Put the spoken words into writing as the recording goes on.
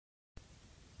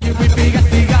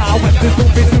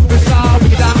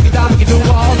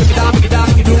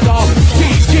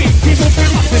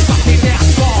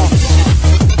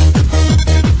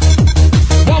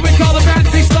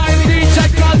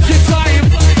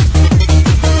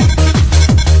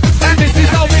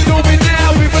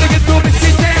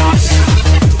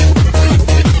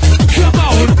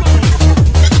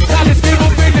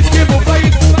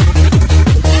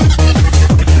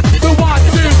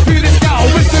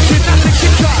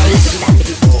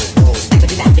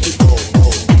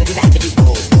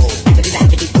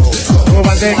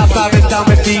Then I start it down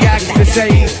with the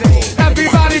ecstasy.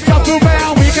 Everybody jump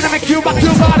around, we're gonna make you rock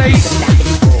your body.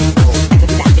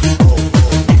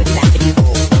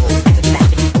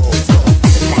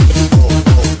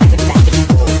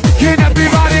 Can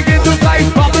everybody get to play?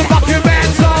 Pop the fucking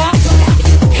bands on.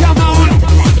 Come on,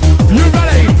 you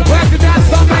ready? We have to dance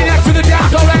from maniac to the dance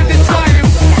floor and it's time.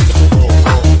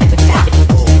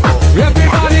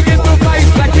 Everybody get to play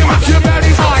like you want your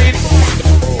very mind.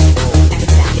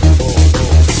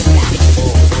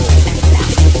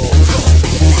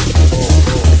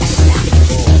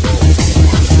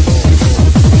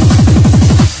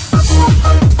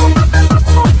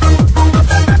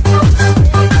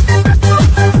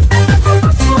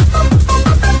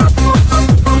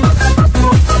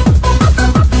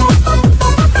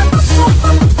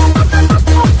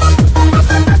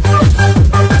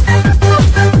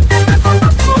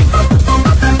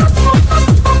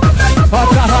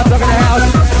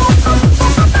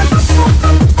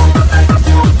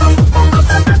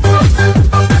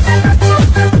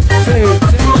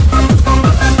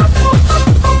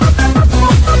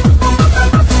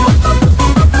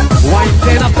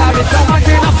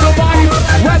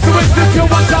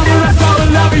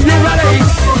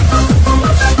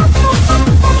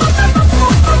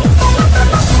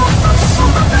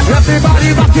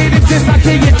 Everybody rocking it just like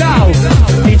it now.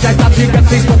 DJ touching and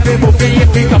please move your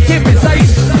feet up, keep it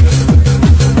safe.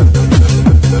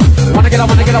 Wanna get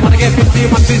 50,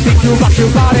 want to see you rock your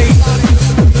body.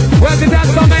 Where's the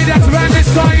dance for me that's around this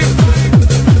time?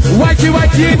 Wakey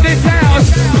in this house.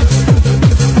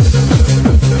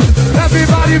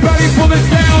 Everybody ready for the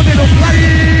sound, it'll play.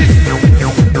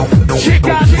 Check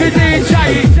out the DJ,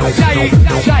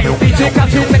 DJ got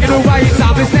you taking away.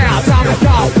 Time is now, time is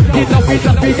now. You know we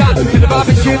just begun to the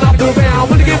vibration of the round.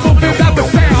 Wanna get fulfilled that the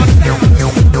sound.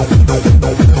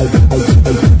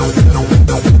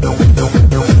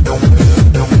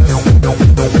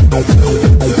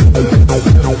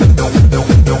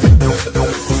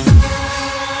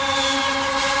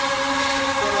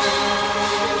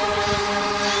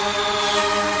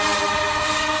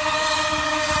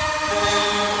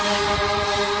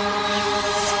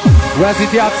 Where's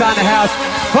the outside the house?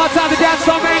 What's on the dance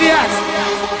floor, maniacs?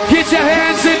 Get your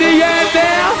hands in the air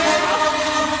now.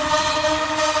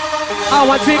 Oh,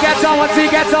 once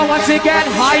again,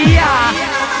 hiya.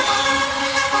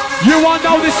 You all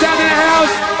know the sound in the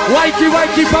house.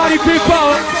 Wakey, party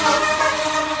people.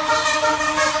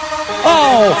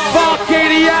 Oh,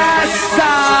 fucking yes.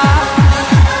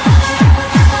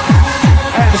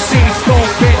 MC's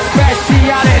talking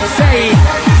speciality.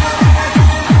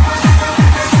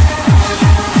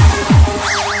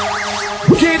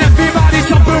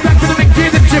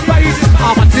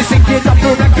 I want to sing it up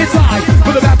the record's high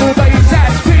with a battle bass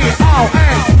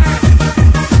T-O-N.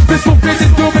 This will fit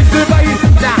into Mr. Bass.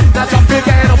 Now jump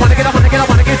again. I wanna get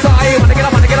high. Wanna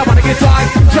get high.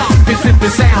 Jump is in the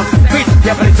sound. Beat,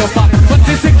 yeah, but it's so fun. Want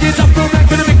to sing it up the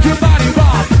record to make your body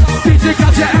rock. DJ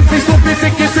got your MPs will be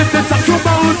thinking in the sexual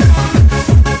mode.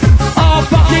 Oh,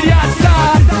 fucking yes,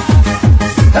 sir.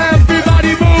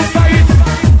 Everybody move, bass.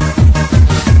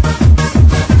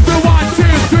 The 1, 2,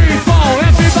 3, 4.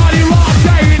 Everybody rock.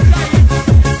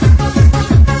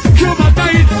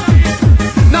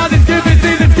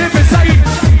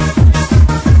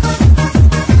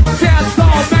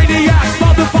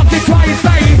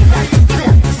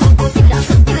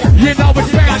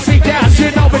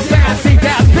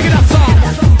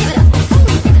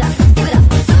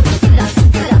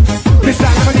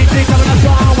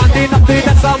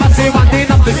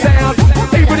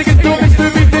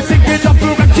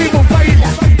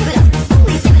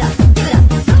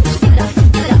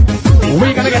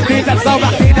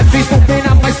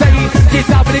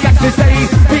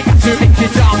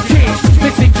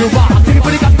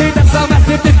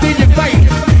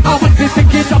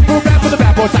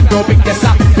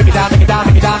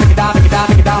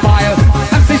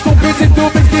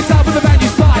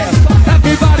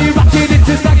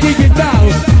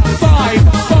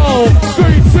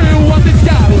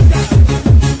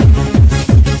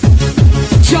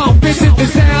 Jump into the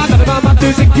sound of my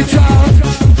music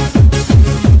control.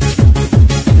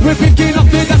 We're picking up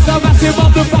the that's a massive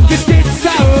motherfucking skid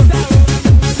sound.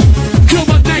 Kill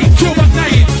my name, kill my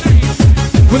name.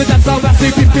 With a that's a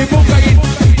massive people playing.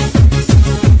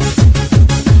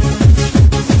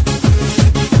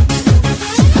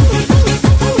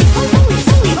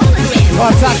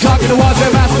 What's that clock in the walls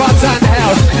of mass spots and the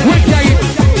house? Wicked.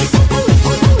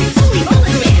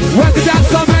 When the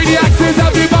dance on maniacs is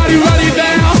everybody ready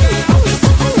now?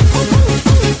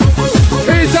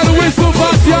 Is that a whistle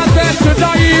bust your dance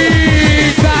tonight?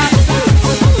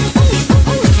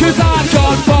 Cause I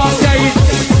can't forget.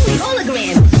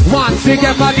 Once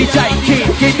again my DJ,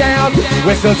 keep it down.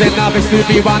 Whistles in novice to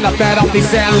be one up that off the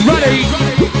sound. Ready?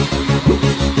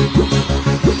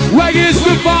 Where is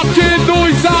the fucking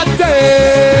noise out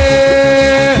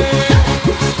there?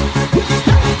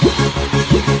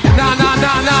 Nah, nah,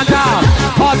 nah, nah,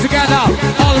 nah. All together,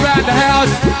 all around the house.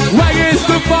 Where is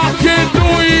the fucking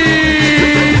noise?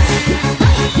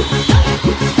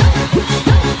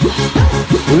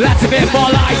 That's a bit more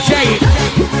like Jade.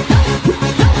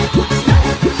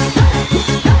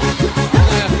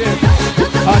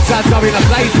 Oh, that's not in a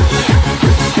place.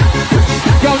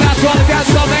 Go, that's what the dance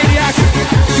floor maniacs.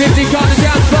 50 on the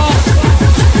dance floor.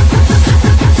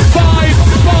 5,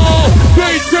 4,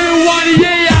 3, 2, 1,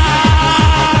 yeah!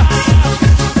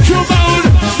 Come on!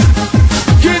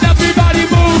 Can everybody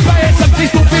move? I had some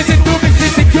peaceful physics to mix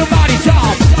this in your body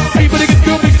job. Everybody can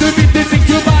do mix to mix this in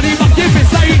your body. My gift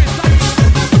is late.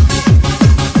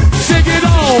 Sing it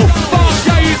all. Fuck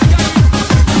it.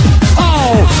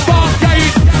 Oh, fuck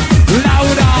it.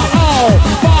 Louder. Oh,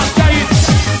 fuck it.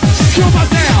 Come on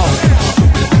now.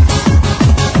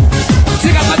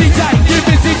 Check out my DJ, give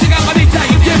me see, check out my DJ,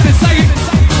 give me say.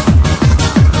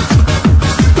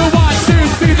 The 1, 2,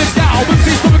 3, let's go. With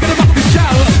this, we're gonna rock the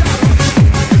show.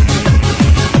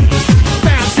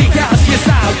 Bouncy gas, yes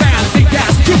I, bouncy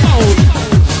gas, come on.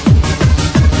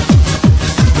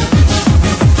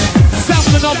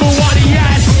 Sample the number 1,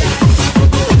 yes.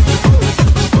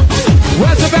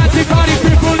 Where's the bouncy party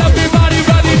people? Everybody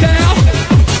ready now?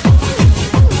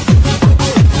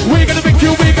 We're gonna make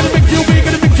you, we're gonna make you, we're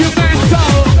gonna make you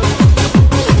mental.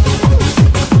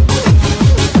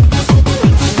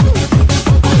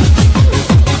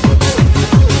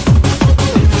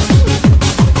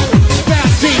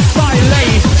 Bouncy smiley.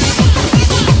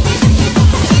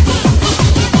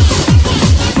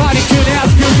 Party to the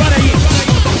house, you ready?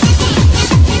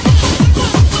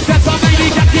 That's our lady,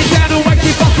 jack it down and wake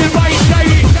you fucking right,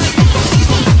 lady.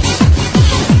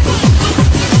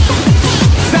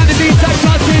 Sound the DJ,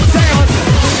 plug it down.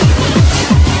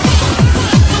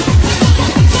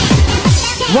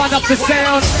 Run up the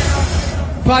sound.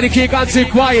 Party can't go too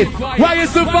quiet. Why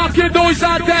is the fucking noise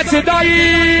out there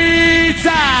tonight?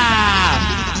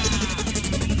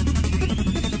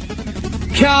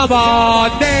 Come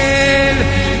on then.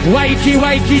 Wakey,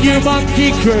 wakey, you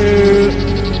monkey crew.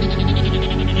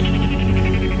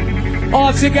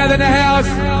 All together in the house.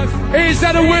 Is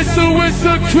that a whistle,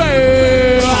 whistle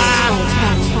crew?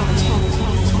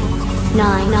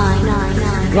 9, 9, 9,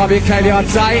 9. Robbie Kelly on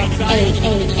tight. 8, 8,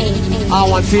 8, 8. I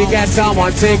want to get, I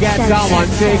want to get, I want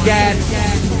to get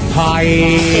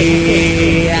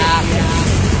high.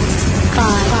 5,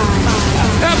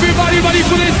 5, Everybody ready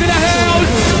for this in the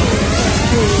house?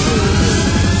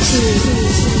 2,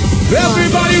 1.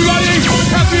 Everybody ready?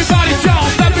 Everybody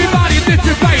jump, everybody lift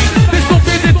your face. This will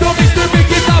be the dummies to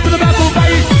make it up in the battle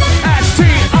base.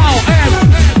 S-T-O-M.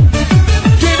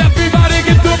 Get everybody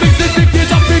get the mix, this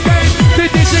is up the game. The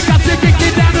DJ got to kick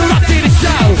it down and rock to the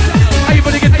show.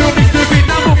 Everybody get the mix to be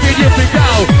now moving, here we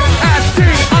go.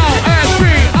 S-T-O-M-B-O-N.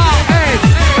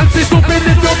 And this will be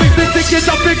the dummies, this is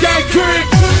up the game. Quick.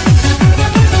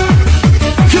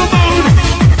 Come on.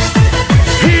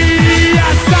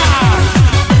 Yes, sir.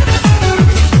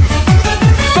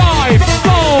 5,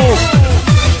 4,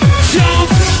 jump.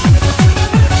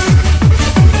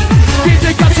 DJ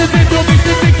got your middle, makes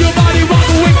you think your body rock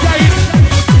wicked.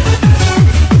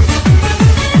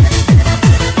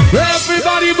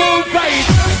 Everybody move, bass.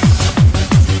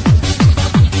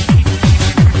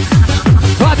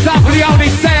 What's up for the only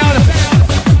sound?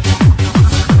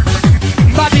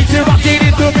 My DJ rocking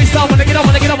into me, so I wanna get up,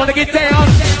 wanna get up, wanna get down.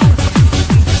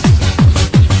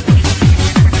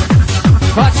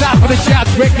 What's up for the Jazz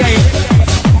Brigade?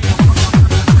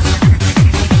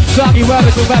 Soggy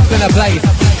Webbers and Webs in the place.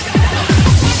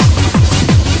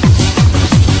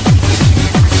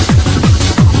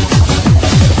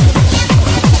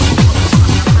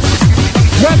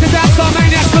 Where's the dance song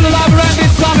maniacs still alive around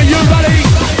this time? Are you ready?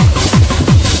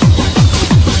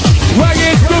 Where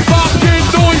is the fucking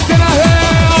noise in the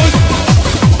house?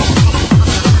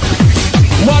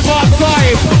 One more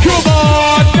time, come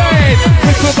on, then. end.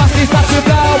 Whistle bust is about to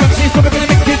blow. MC's probably gonna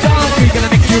make you dance. We're gonna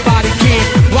make your body kick.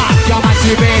 Rock your mind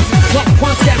to base. Rock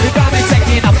once, get me down and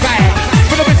taking a back.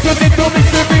 For the whistle, they do me,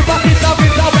 still be rocking, love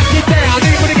it, I'll back it down.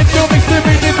 Anybody can do me, still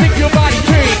be, just make your body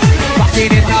kick.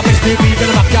 Rocking it now, it's to be,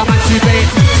 gonna rock your mind to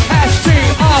base.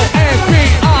 S-T-O-N-B-R-N.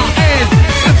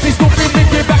 MC's gonna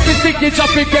make it back and sing it,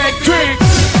 jump and get drink.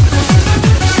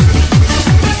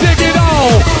 Sing it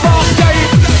all, rock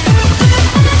game.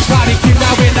 Body keep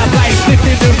now in the place, lift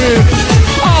in the room.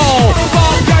 Oh,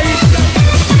 rock game.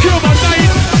 Kill my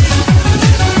name.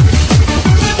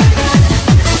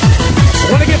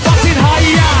 Wanna get fucking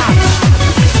higher.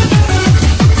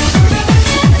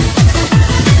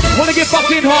 Wanna get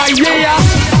fucking high, yeah.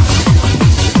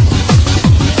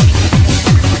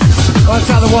 Watch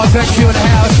out the walls and Q in the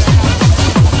house.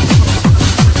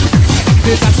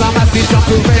 This that's my massive jump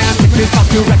around. If this fuck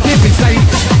you wreck, if it's safe.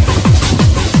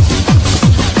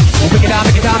 Make it down,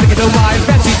 make it down, make it down wide.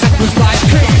 Fancy seconds by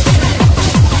king.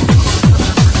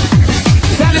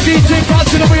 Stand the DJ, punch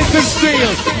to the Winston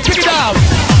Steel. Pick it up.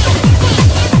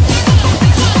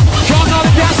 Come on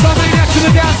the dance floor, maniac to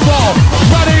the dance floor.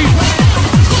 Ready?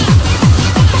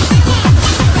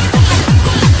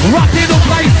 Rocking the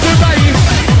place today.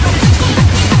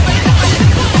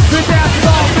 The dance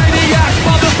floor, maniac,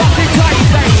 motherfucking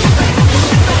crazy.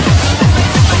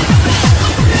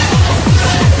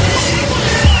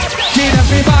 Get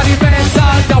everybody bands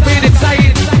on, don't be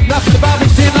insane. Nothing about me,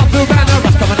 shit off the banner.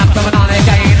 Rush coming on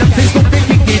again. I'm just gonna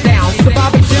kick it down. The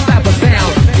Bobby shit that was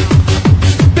down.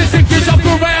 This thing can jump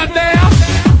around now.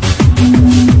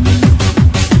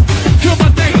 Kill my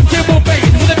day, kill my bait.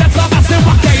 For the dance, I'm massive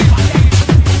rocket.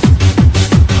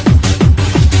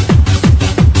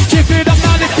 Keep it up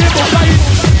now, let's kill my bait.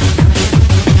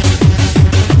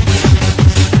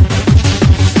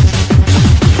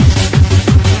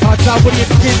 What do you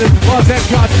think of what's that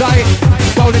crowd say?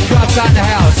 Golden crowds out in the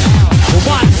house.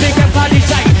 One thing everybody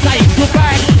say, go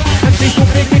back. And see who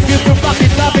big if you can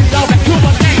fucking love it, love it, come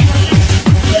on, name.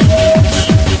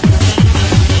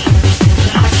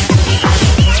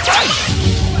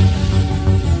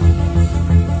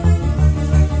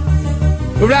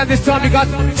 Around this time you got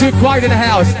too quiet in the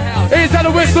house. Is that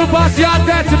a whistle bust you out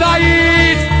there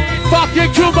tonight?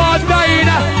 Fucking come on,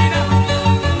 name.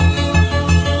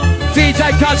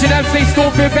 DJ Country MC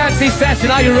Scorpion Fancy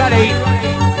Session, are you ready?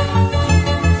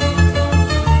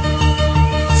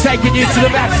 Taking you to the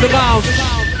maximum.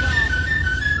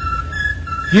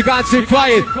 You got too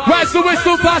quiet. Where's the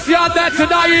whistle bust you out there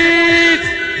tonight?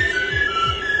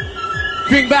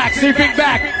 Bring back, see, bring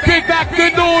back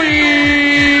the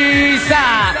noise.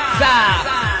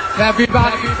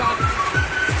 Everybody.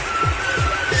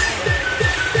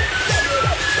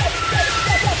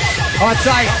 All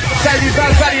right,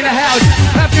 everybody in the house.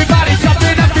 Everybody jump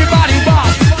in, everybody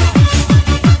rock.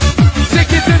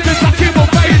 Take it to the fucking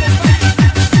moment.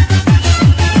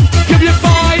 Give you 5,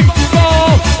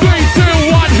 4, 3,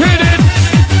 2, 1, hit it.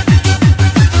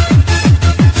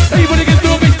 Anybody can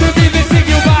do this to me, this thing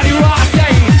your body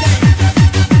rocking.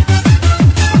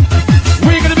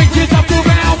 We're gonna make you jump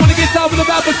around when it gets over the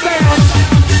rubber sound.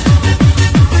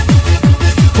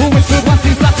 Who is the one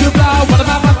thing's not to blow? What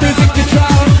about my music control?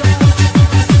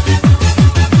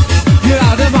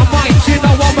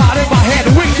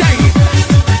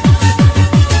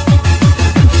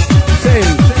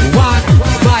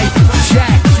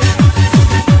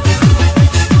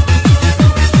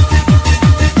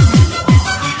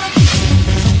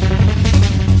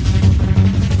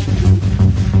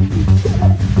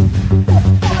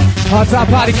 What's up,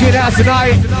 party kid house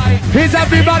tonight? Is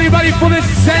everybody ready for this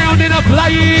sound in a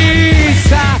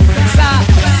place?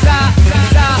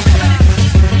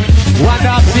 One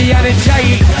up the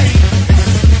energy.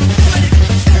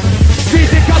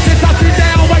 DJ cuts it, touching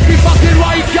down, make me fucking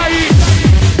right, gay.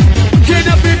 Can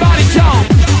everybody jump?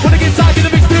 Wanna get tired in the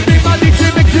mix, to be my DJ,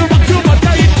 make you rock to my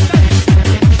day.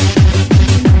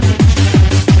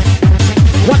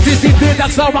 What is he doing?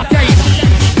 That's all right,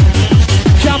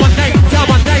 come on, Nate,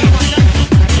 come on, Nate.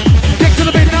 Get to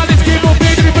the beat now, let's keep on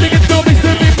beat. Everybody get to me,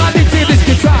 still be my DJ, this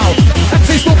control. And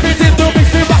say stop it, do me,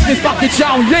 still rock this fucking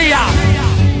show, yeah.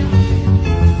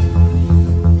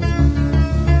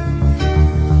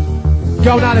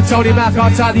 Going out to Tony Mac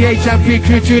outside the HMP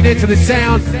crew, tune into the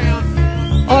sound.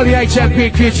 All the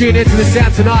HMP crew tune into the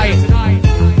sound tonight.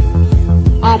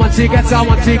 I want to get on,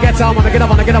 wanna get up,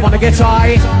 wanna get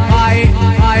high.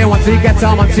 I want to get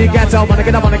on, wanna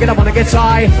get up, wanna get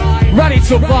high. Ready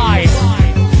to fly.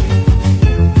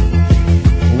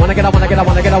 Wanna get up, wanna get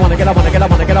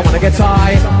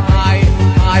high.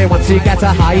 I want to get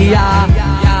a higher.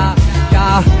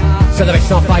 So the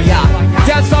mix on fire.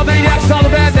 Dance for maniacs all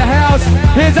around the house.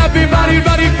 Here's Is everybody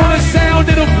ready for the sound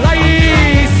of the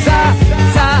place?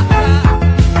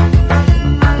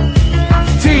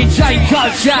 DJ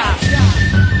Culture.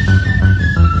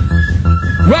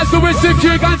 Where's the whistle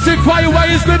kick and to quiet?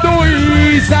 Where is the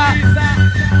noise?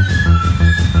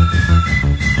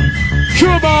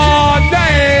 Come on,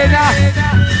 then.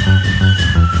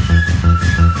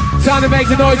 Time to make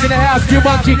the noise in the house. Come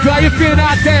on, keep quiet. You feeling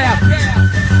out there?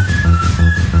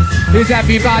 Is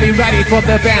everybody ready for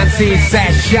the bouncy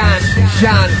session?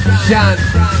 Shun.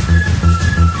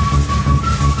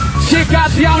 Check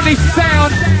out the only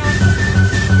sound.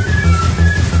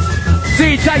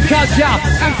 DJ Culture,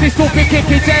 MC Scorpion, kick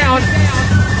it down.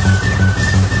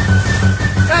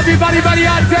 Everybody ready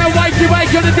out there,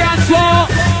 wake on the dance floor.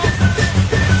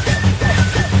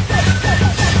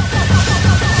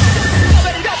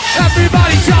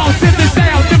 Everybody jump in the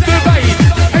sound of the bass.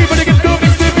 Everybody get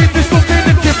nervous, the Scorpion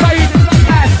in your face.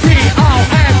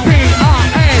 S-T-O-M-P-R-N.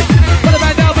 What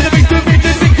about now, when the bass to beat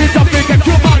the singers up and get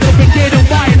your mind up and get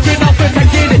away. Turn up and take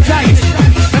it a change.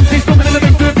 MC Scorpion in the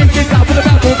bass to beat the up with the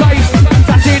battle bass.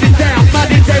 Touching it down, man,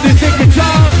 it's in the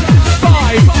signature.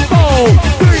 5, 4,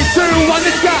 3, 2, 1,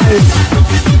 let's go.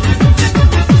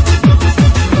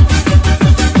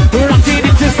 Rocking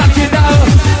it just like you know.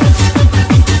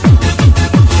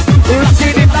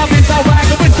 Rocking it, love is our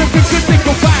wagon with some good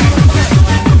single back.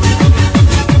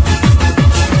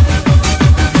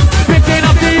 Picking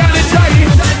up the energy.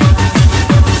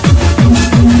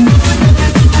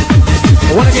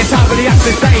 I wanna get somebody else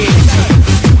to say.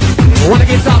 I wanna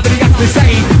get somebody else to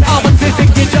say. I want to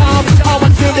sing your job. I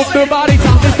want to move the body.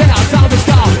 Time to down, time to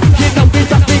stop. Get no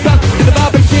bitch, I speak up. In the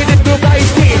barbie shit, in the bass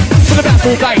kid. For the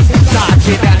battle bass. Start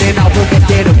it down and I will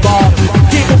get a ball.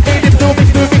 Keep on feeding to me,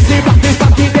 see rock this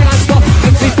fucking dance floor.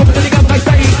 And see something that got my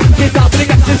say. Get somebody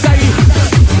else to say.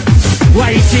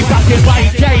 Wait, she fucking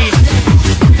wait, Jade.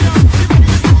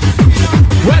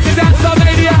 Where's the dancer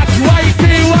maniacs? Wait,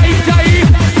 Jade.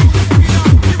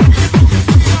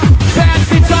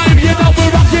 Dancing time, you know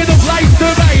we're rocking the place to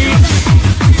be.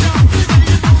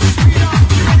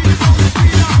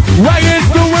 Where is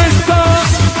the whistle?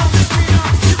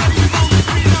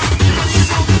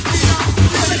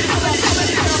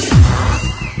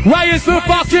 Where is the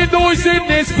fucking noise in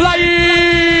this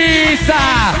place?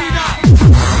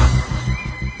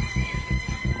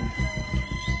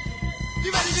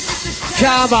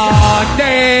 Come on,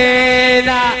 then.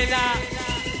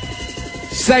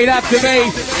 Say that to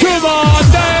me. Come on,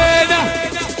 then.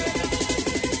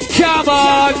 Come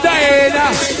on, then.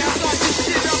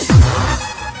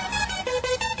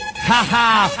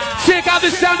 Haha. Check out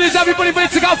the sound. Is everybody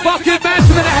ready to go fucking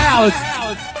massive in the house?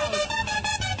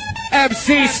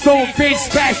 MC Scorpion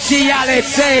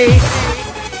speciality.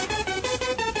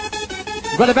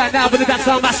 Right about now, but that's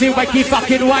our massive wakey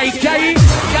fucking way. Jay.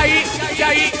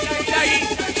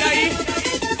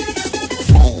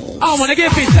 I wanna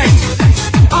give it thanks.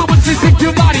 I want to sing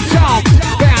your body jump.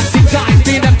 Bouncing time,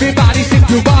 feel everybody sing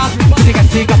to up. Sing a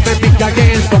sing up and make your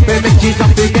dance. Stop and make you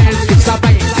jump again. Fix up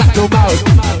and exacto mode.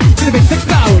 To the basic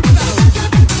mode.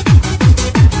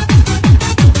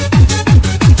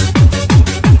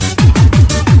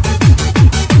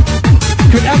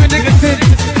 Could have a nigga sit.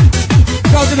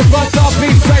 Go to the front door,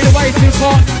 please, straight away too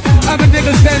far. Have a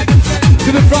nigga sit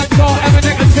to the front door. Have a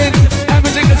nigga sit. Have a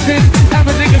nigga sit. Have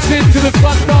a nigga sit to the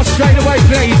front door, straight away,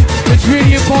 please. It's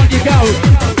really important you go.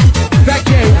 Thank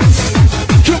you.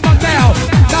 Come on now.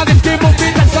 Now this game will be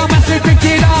that's so massive. Pick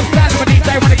it up. That's what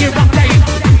they wanna get rocked in.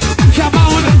 Come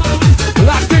on.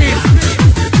 Like this.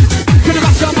 Gonna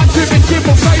rock so much to this game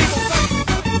will face.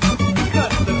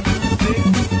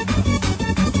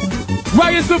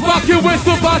 Where is the fucking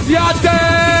whistle party out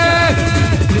there?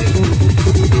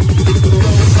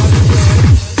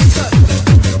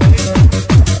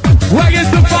 Where is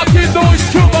the fucking noise?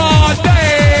 Come on,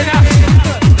 then.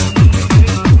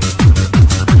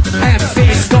 MC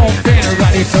Scorpion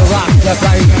ready to rock the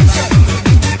bass.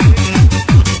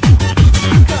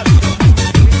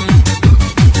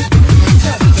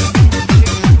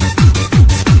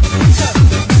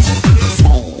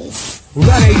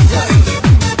 Ready.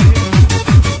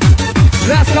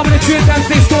 Last coming to tune,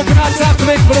 MC Scorpion outside for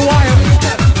this for a while.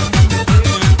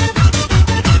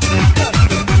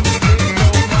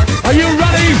 Are you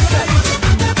ready?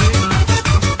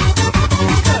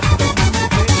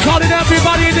 Calling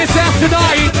everybody in this house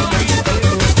tonight.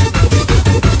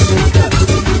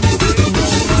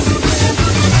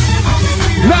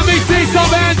 Let me see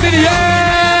some hands in the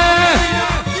air.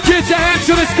 Get your hands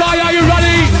to the sky. Are you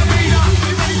ready?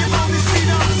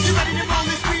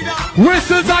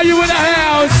 Whistles, are you in the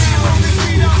house?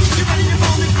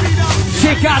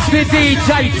 Check out the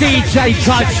DJ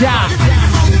Culture.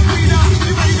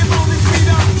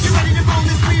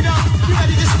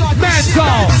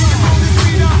 Mental.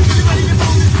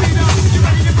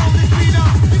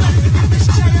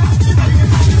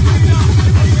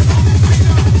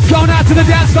 Going out to the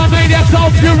dance floor, maniacs.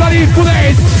 Hope you're ready for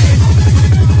this.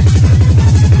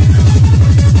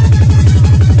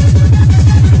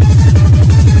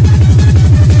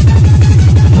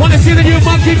 Wanna see the new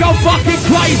monkey go fucking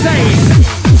crazy?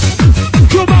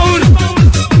 Come on,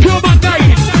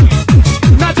 Dave.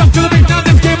 Now jump to the beat, now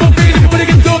this game will be. Everybody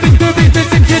get to this, do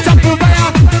this, and you jump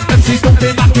around. And she's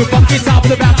something like you fucking top of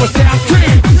the back for sound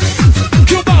cream.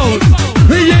 Come on,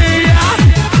 yeah.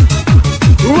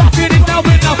 Rocking it now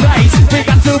in the place. We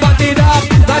got to run it up.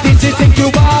 Now this is take you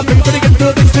up. Everybody get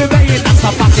to this, do this, and that's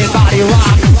a fucking body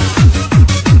rock.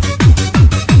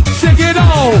 Sing it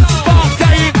all, fuck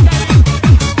Dave.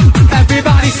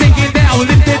 Everybody singing now,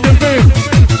 lifting the room.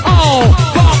 Oh,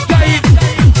 fuck Dave.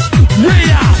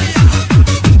 Yeah.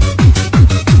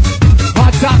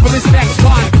 Hard time for this next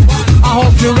one. I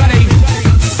hope you're ready.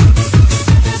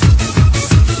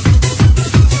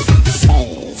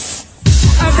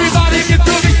 Everybody can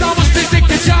do me, someone to take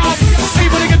the job.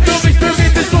 Everybody can do me,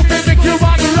 this will make you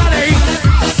run ready.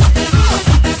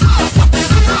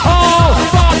 Oh,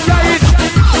 fuck Dave.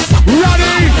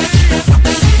 Ready.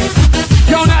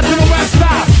 Going out to the west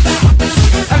side.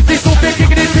 MC Scorpion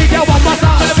kicking his feet out one more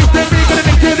time. Let me spin me, gonna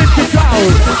make you this control.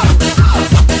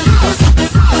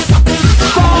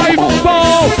 5,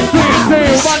 4, 3, 2,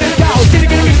 1, and go. Get it,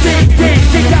 go. Get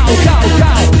it,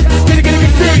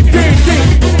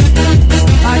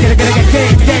 I get it,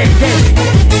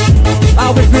 I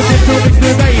was with this to mix the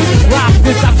rain. Rock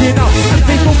this up, you know. MC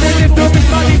Scorpion is doing this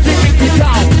money, jigging it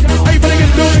down. Everybody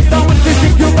can do this, someone to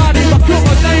shake your body, but come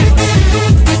on, name.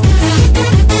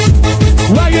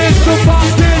 Where is the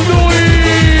fucking noise?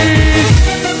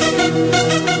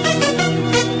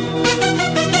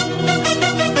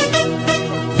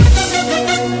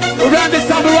 Around this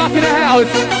time we're rocking the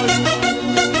house.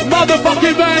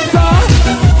 Motherfucking mental.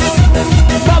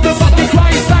 Motherfucking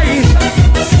crazy.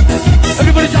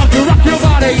 Everybody jump to rock your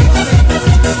body.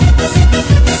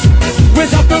 We're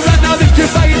jumping right now, lift your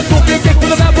face. Scorpion kick for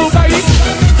the level bass.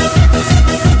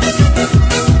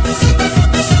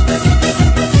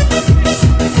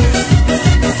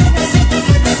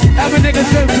 Every nigga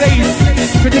sit, please.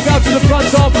 Could you go to the front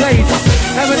door, please?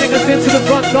 Every nigga sit to the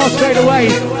front door straight away.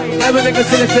 Every nigga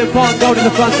sit to the front, go to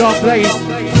the front door, please.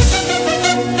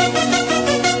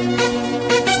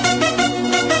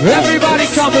 Everybody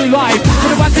come alive. To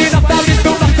the one thing up down, it's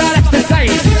not like that ecstasy.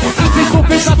 As this book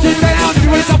is up and down, you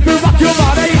will up to rock your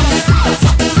body.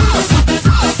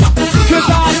 Cause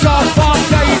I'm just fuck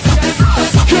Dave.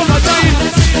 Come on, Dave.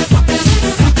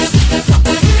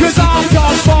 Cause I'm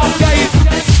just fuck Dave.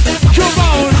 Come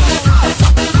on.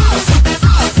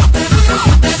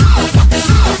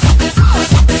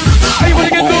 Everybody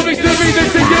get to mix the beat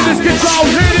and get this control.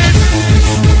 Hit it.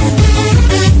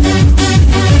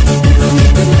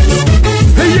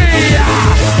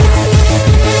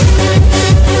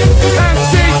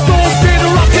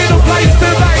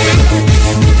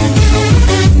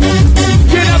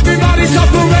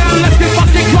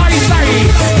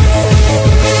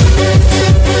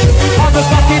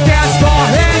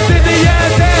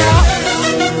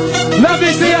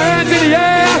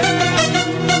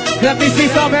 Let me see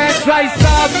some hands raised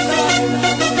up.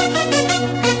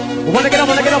 Wanna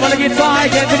get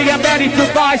tired, get ready, I'm ready to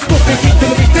buy. Scorpion kick to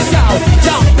the beat, this out.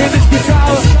 Jump in this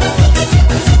control.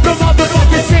 The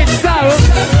motherfucking shit down.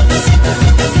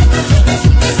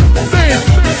 This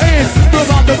is the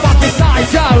motherfucking side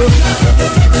show.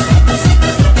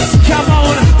 Come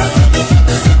on.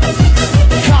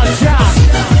 Culture.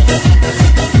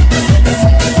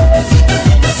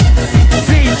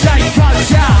 DJ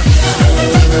Culture.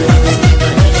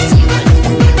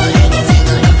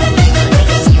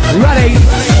 Ready?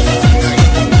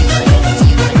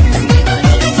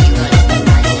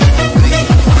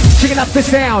 Checking up the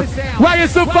sound. Where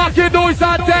is the fucking noise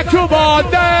out there? Come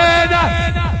on, then.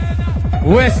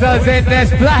 Whistles in this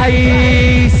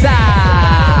place.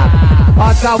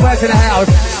 Until where's in the house?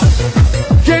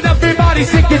 Get everybody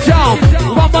sing the jump.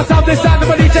 One more time, this time, the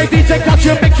DJ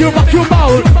Culture, make you rock your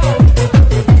mode.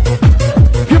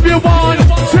 Give me 1, 2,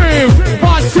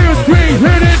 1, 2, 3,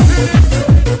 hit it.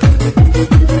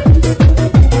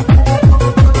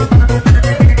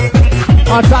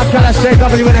 On top, can I say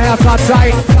W in the house on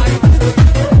tight?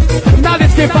 Now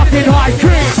let's get fucking high,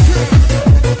 Chris.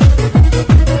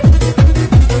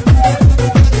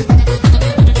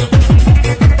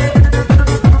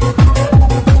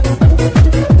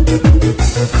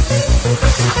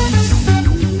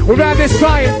 Around this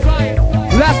time,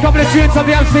 last couple of tunes on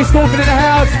the MC Scorpion in the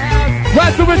house.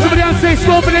 Where's the wisdom of the MC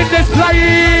storming in this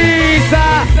place?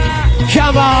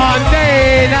 Come on,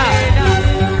 Nina.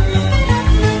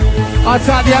 I'll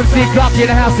take the MC Glocky in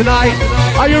the house tonight.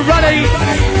 Are you ready?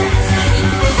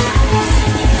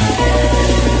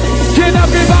 Get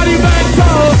everybody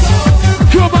mental.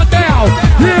 Come on now,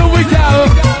 here we go.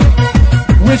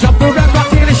 We jump around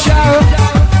back in the show.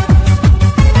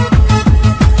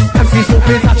 MC's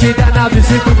walking, touching down now. This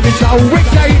is the show.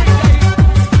 Wicked.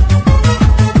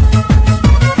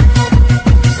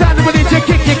 Standing with it, kick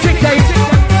it.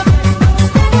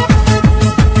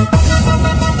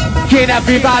 Get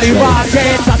everybody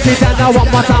rocking, touch it down now. One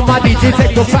more time, my DJ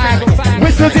take the back.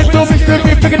 Whistles into Mr.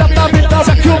 B, pick it up now,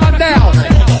 Mr. Come on now.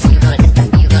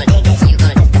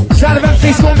 Sound of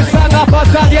MC Storm, stand up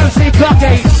outside the MC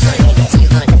Glocky.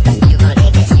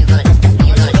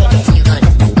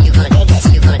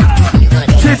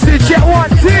 Jet 1,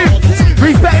 2,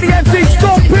 respect the MC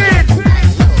Stompin'.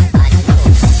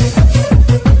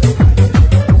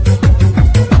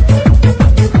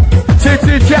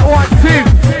 Jet 1,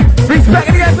 2, respect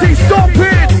the MC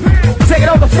Stompin'. Take it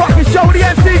on the fucking show, the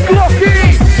MC Glocky.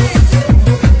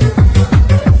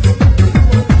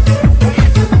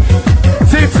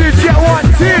 Jet 1,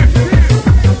 2.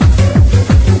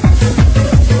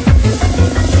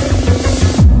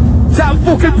 Time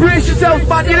fucking brace yourselves,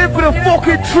 man. You're in for the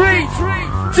fucking treat.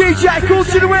 DJ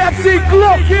Culture the way MC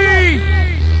Glocky.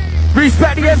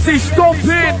 Respect the MC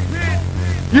Stompin'.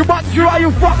 You might sure are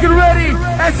you fucking ready?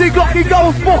 MC Glocky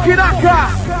go fucking akka.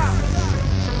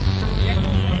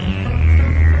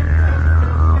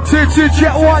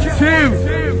 Jet 1, 2.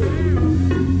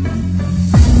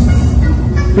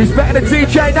 Respect the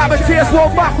DJ, now the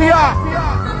TS1 Mafia.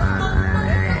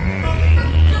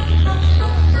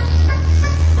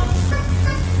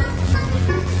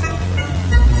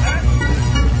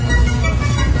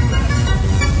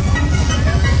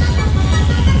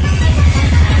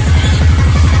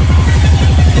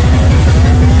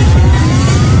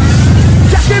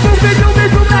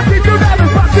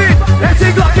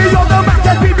 MC Glocky on the back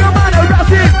and keep your mind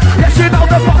around it. Yes, you know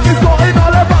the fucking story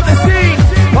all about the scene.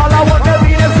 All I want to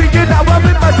be is thinking now I'm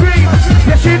in my dream.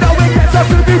 Yes, you know it gets up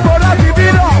to me before I give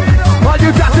it up. All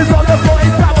you dancers on the floor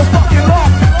is time was fucking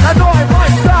lost. I know I'm my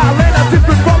style and I'm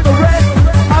different from the rest.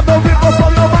 I'm the ripper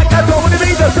from the mic, I don't want to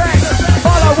be the best.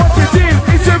 All I want to do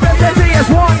is to represent as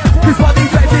one. Cause what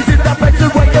these legends is the best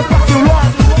way you fucking run.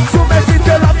 So messy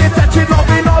till I'm in touch,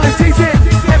 loving all the teasing.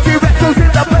 Empty wrestles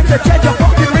in the place to change your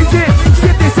fucking reason.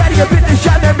 A bit to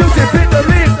shine the music, bit to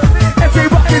live. Every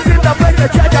rock is in the place to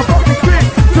change your fucking script.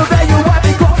 So there you are,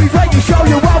 the coffee's ready to show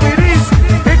you how it is.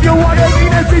 If you wanna be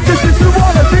the features, this is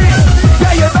what it is.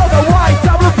 Yeah, you know the why,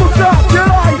 time to put up your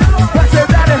life. That's it,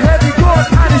 that a heavy gun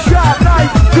and a sharp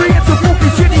knife. Create some fucking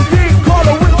shitty thing, call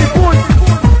a wicked voice.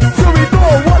 So we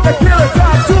know what the killer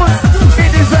time does.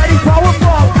 It is very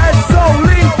powerful and so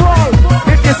lethal.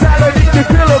 If you're silent, it can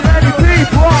kill many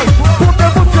people. Put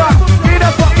the butcher in a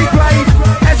fucking grave.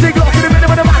 Glock in the middle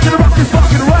of the match and the rock is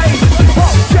fucking rain.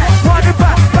 Pop, check, wind it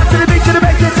back to the beat, to the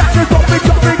bass, to the dash, and dropping,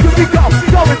 could we go?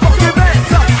 Going fucking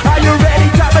mental. Are you ready?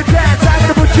 Time to dance. I'm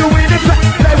gonna put you in the track.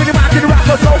 Play with the match and the rap,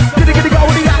 so gonna go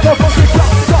with the apple, fucking drop,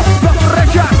 rock the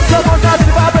shot. Come on now to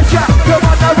the barber shop. Come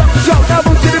on now, rock the show. Now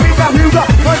move to the beat, now you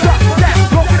rock. One drop, down,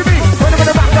 rock to the beat. When I'm in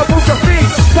the back, now move the feet.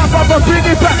 Stop up, bring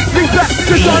it back,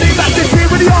 just starting back to see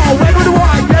with the R, when with the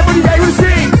Y, then with the A, with the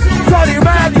C. Tony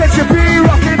man, get your beat,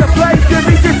 rocking the place, give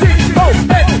me some T.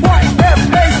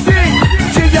 O-N-Y-M-A-C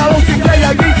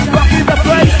G-L-O-C-K-I-E rocking the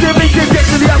place, give me some get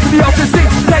to the out to the off the seat.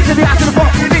 Take to the out to the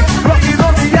fucking knee, rocking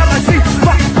on the M-I-C.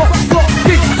 Fuck,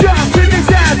 jump in this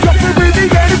ass, dropping with the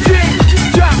energy.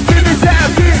 Jump in this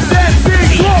ass, get sexy,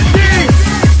 walking.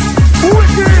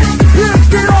 Wicked,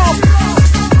 lift it up.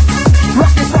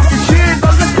 Rocking fucking shit,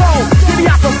 but let's go. Get the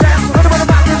out of that, run around the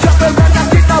back and jump and run that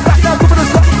kick now back now, come on the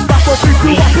stop. Back up, 3,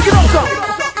 2, 1, pick it up, stop.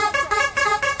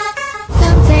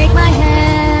 Take my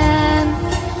hand,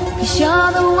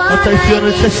 you're the one I'll take you on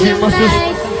a testing muscles.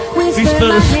 He's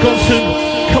fella Wisconsin,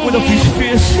 coming off his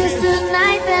face.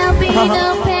 Tonight there'll be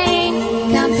no pain.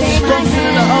 Come take my Wisconsin in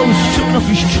the house, shooting off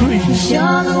his trees.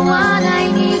 You're the one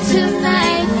I need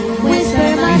tonight.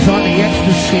 Whisper my He's on the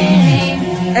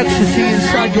ecstasy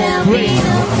inside your brain.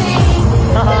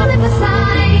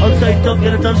 I'll say don't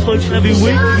get a dance for each and every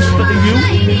week, respect you.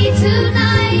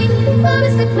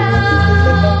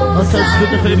 I'll tell us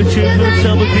with the favourite tune for the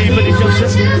tell with me, but it's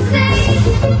Joseph.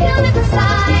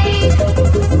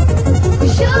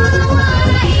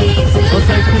 I'll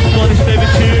take Chris Bonnie's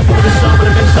favourite tune for the song with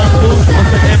the best sample. I'll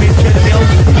take every kid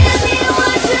else.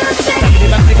 Baggity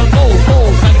back, they go,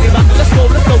 baggity back, let's go,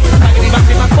 baggity back,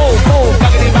 they go,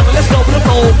 baggity back, let's go,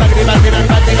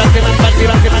 baggity back,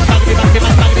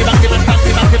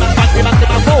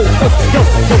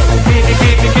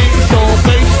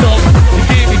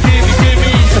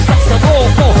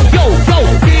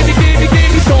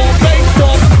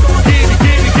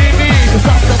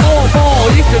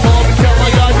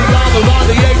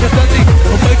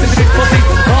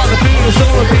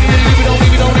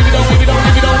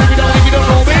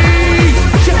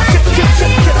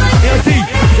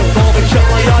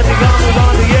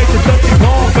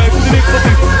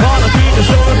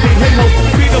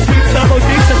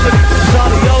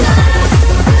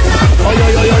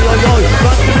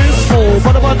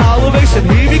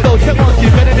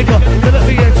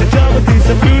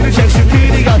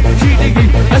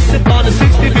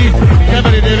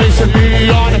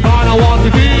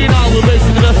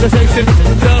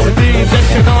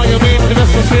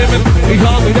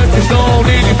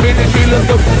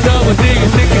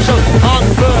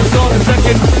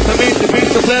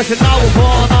 and now we're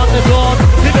born on the dawn.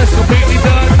 It is completely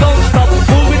done, don't stop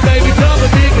moving, baby. Tell me,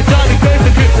 big and Johnny, great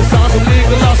to get the sound of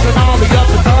legal lost and all the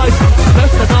advertise.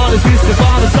 Less than all is used to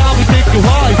find us how we think you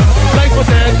high. Life or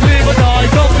death, live or die,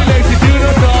 don't be lazy, do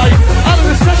not die. Out of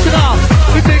the session now,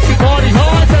 we think you party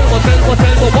hard. Tell me what, tell me what,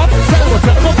 tell me what, tell me what,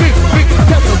 tell me what, big, big,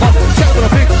 tell me what, tell me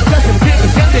what, big, lesson, big,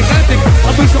 ending.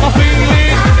 I'm losing my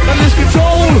feeling, I lose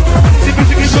control. The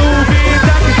music is moving,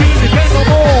 that can feel it, no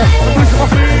more. I'm losing my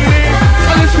feeling,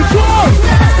 I lose control.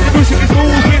 The music is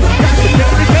moving, that can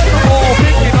feel it, no more.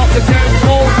 Picking up the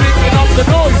tempo, picking up the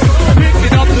noise,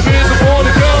 picking up the rhythm for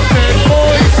the girls and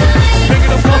boys.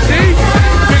 Picking up coffee,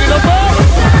 picking up up.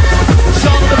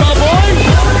 Sound of my boy,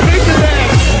 make the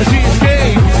dance. I see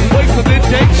escape, wait for the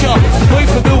danger, wait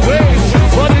for the waves.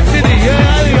 Run into the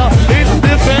area, into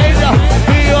the failure.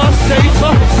 We are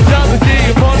safer, down the day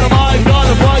upon the mind.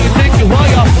 Gonna why you think you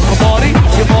higher. My body,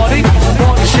 your body,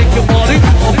 shake your body.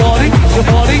 My body, your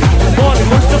body, body.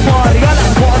 What's the party? I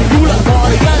like party, you like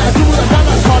party. I like do like I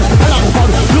like party. I like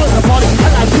party, you like party. I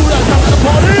like do like I like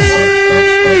party.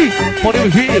 Party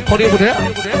over here, party over there.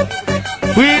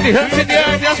 We in the hands in the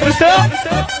air, yes, mister.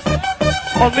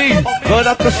 On me, but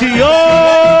I can see you.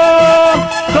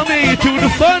 Come here to the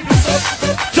front.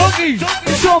 Junkies,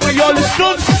 show me all the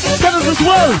stunts. Tell us as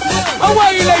well. How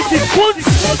are you lazy cunts?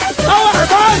 How are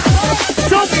you?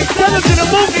 Junkies, tell us in the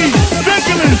monkeys.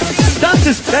 Regulars,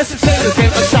 dancers, let's play the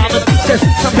game of salmon. Just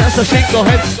sometimes I shake your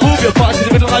head. Move your body to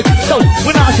the middle like so.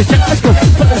 When I say check, let's go.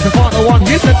 Put us in front of one.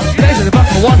 He said, there's in the back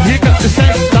of one. Here comes the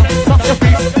same. Stop your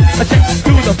feet. I check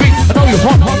through the beat. I know you're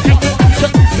hot, hot.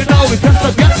 You know we can't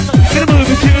stop yet. Gonna move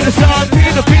it to the side.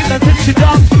 Beat the beat and touch it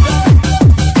down.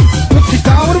 Touch it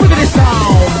down with a wicked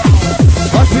sound.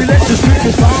 Once we let the street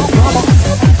is found, come on.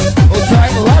 We'll try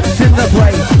the lights in the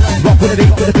place. Rock with a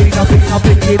beat, I'm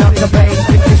picking up the bass.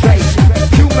 Pick the straight.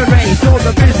 Human race, all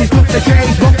the business, took the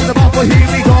change. Rock in the bumper, here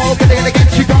we go. Gonna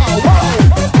get you go. Whoa.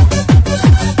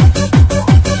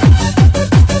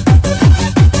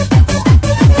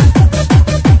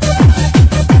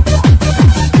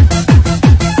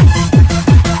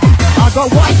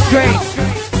 White straight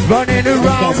running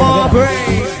around my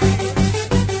brain.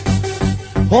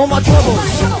 All my troubles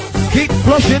keep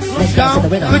flushing down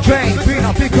the drain. Bring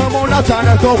up, pick them on, now time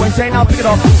to go insane. Now pick it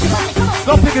up,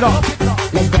 go pick it up.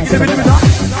 Give it up,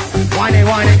 whine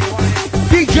it.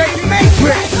 DJ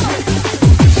Matrix.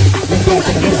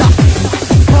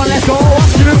 Come on, let's go.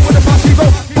 Hit it with the posse, go.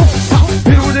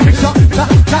 Hit it with the mix up.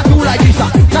 Not do like this,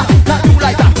 not do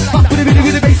like that.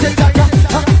 With the bass,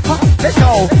 let's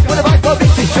go. With the bad boy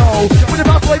mixing show. With the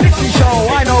bad boy mixing show.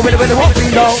 I know where the rock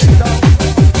we go.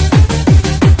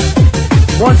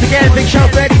 Once again, big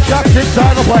shout, Betty Chucks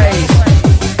inside the place.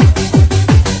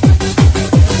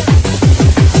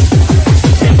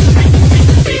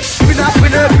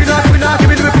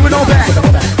 Give it no back.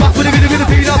 Back with the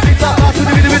beat up, back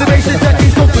with the bass, that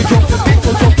is jumping,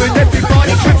 people jumping,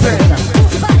 everybody tripping.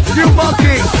 You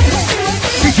monkeys,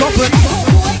 keep jumping.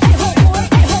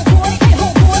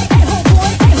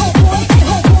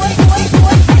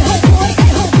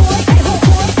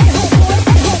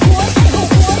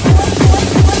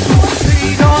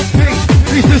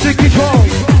 Losing control.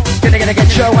 Gonna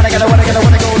get you. Wanna go.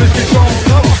 Lose control.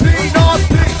 No, be not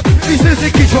big. He's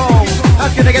losing control.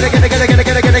 I'm gonna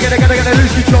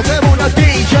lose control. Come on,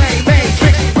 DJ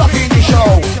Matrix, rocking the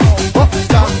show. Up,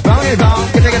 down, round and round.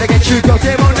 Gonna get you. Go,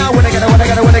 come on now. Wanna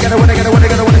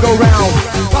go round.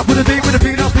 Up with the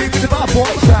beat, up with the bad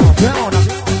boy sound. Come on now.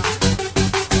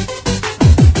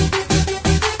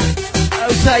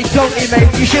 I say, don't you,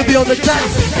 mate? You should be on the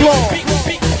dance floor.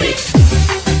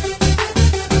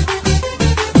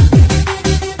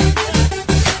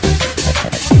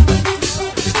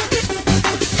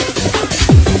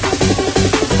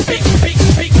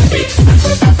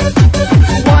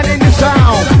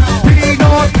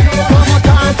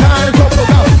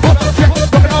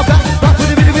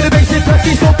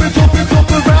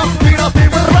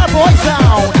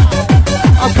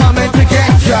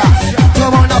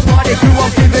 I'm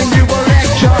giving you a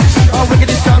lecture. I'm wicked,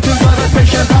 it's time to run a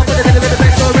patient.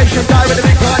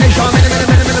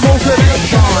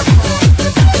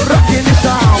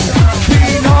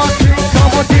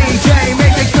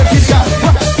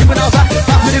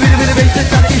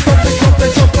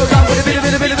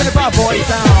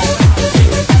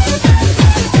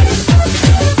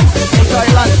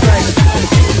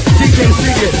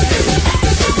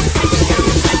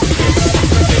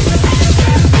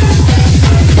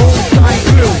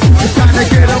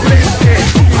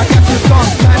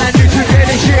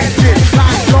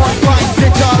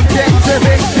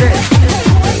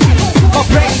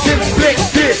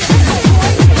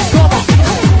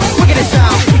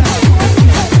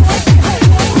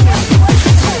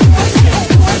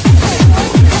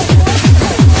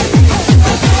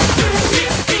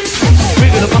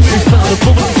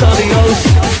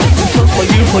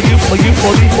 Are you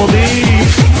for me?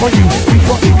 Are you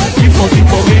for me? You for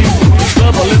me?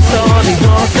 Double inside,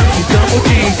 you're sexy, double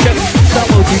G, check,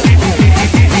 double G, yeah,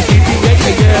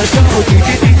 double G,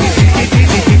 yeah,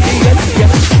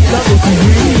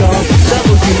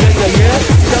 double G, yeah,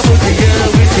 double G, yeah,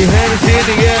 with your hands in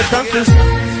the air, dancers.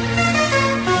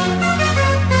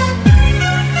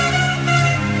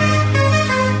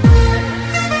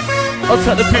 I'll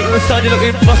take the people inside you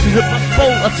looking buses at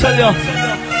bolt, I tell ya.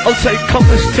 I'll take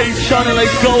compass teeth shining like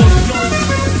gold.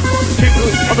 People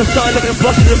on the side looking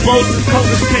buses at bolt,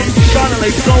 compass teeth shining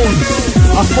like gold.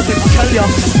 I fucking tell ya.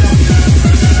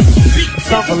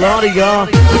 Some Melania,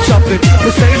 we're chopping,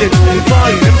 we're sailing, we're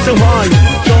flying, I'm so high.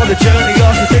 Join the journey, I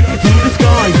should take you to the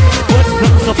sky. What's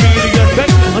not so feeling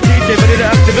effect? My DJ ready to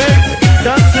activate.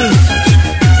 Dancers,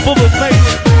 full of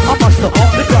mates. I master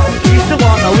off the ground, he's the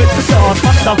one now with the sword.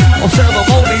 Master of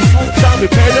ceremonies, time we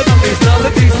pay the money,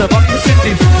 melodies, the rock the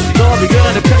cities. Lord, we're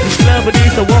gonna cut the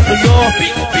celebrities, I want the your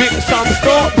beat the sound to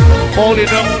stop. Falling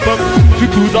up from you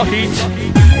to the heat.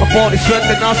 My body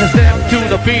sweating as I step to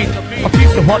the beat. I feel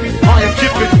so hot, I am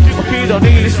dripping. My feet are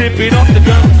nearly slipping off the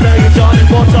ground. Staying down in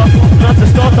water, not to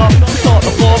start up. Start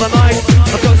the fall of night.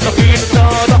 I can't stop being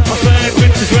tired up. My sweat,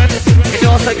 which is red. You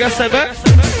know what I guess I bet?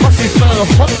 I see smell of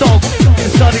hot dog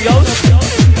inside the house.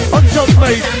 Hot dog,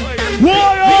 mate.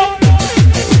 Warrior!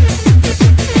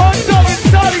 Hot dog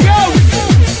inside the house.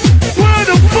 Where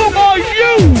the fuck are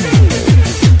you?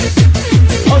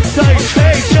 I'll say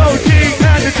H-O-T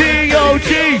and the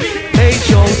D-O-G.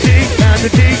 H-O-T and the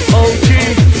D-O-G.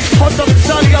 Hot dog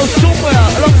inside the house somewhere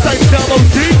alongside Turbo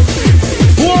T.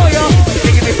 Warrior!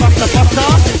 Thinking me faster.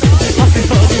 I see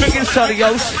put a string inside the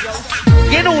house.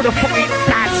 You know the fucking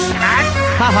dance, man.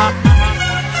 Haha.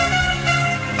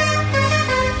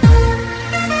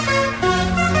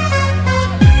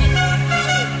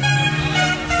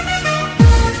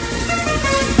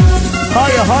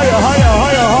 Higher.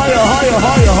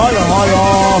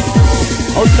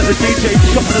 I'll take the DJ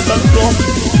shot in the dance floor.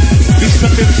 He's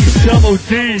stepping to Turbo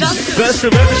D. Best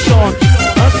of ever Sean.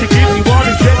 As to give me one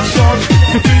injection.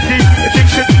 To beat the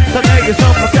addiction. The niggas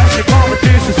on my cash and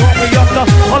comedies. It's what we after.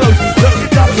 Hollows, look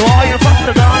it up. No, I am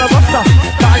faster than a buster.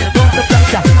 I am not the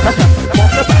best. That's us. I'm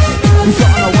off the best. Who's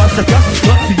on the worst of us?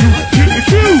 Look to you. Keep it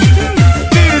true.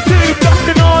 Need a team.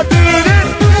 Dustin or doing it.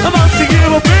 I'm asking you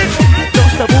a bit.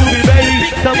 Just a movie,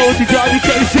 baby. The multi-drive you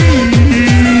can see.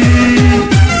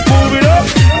 Move it up.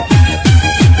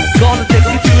 Gonna take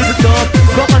you to the top.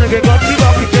 Come on and get got you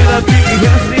rockin'. Get up, beat me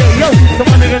here, see yo. Come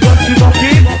on and get got you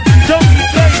rockin'. Junkie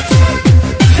plates,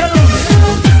 shells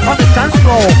on the dance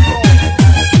floor.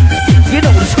 You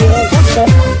know the score. Once more.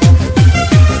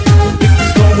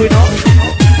 It's going on.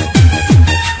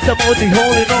 Somebody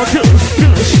holding on to us.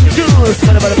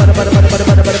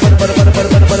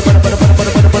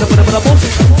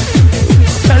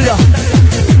 Tell ya,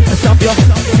 stop ya,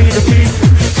 feed the beat.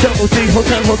 Double D,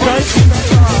 hotel.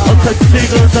 I'll take the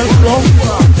signal and dance floor.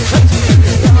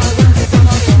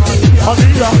 I'll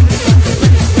need ya.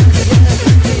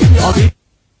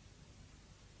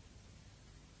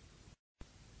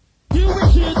 You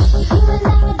wicked.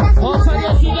 I'll tell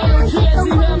you, you know, GSC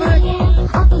here, man.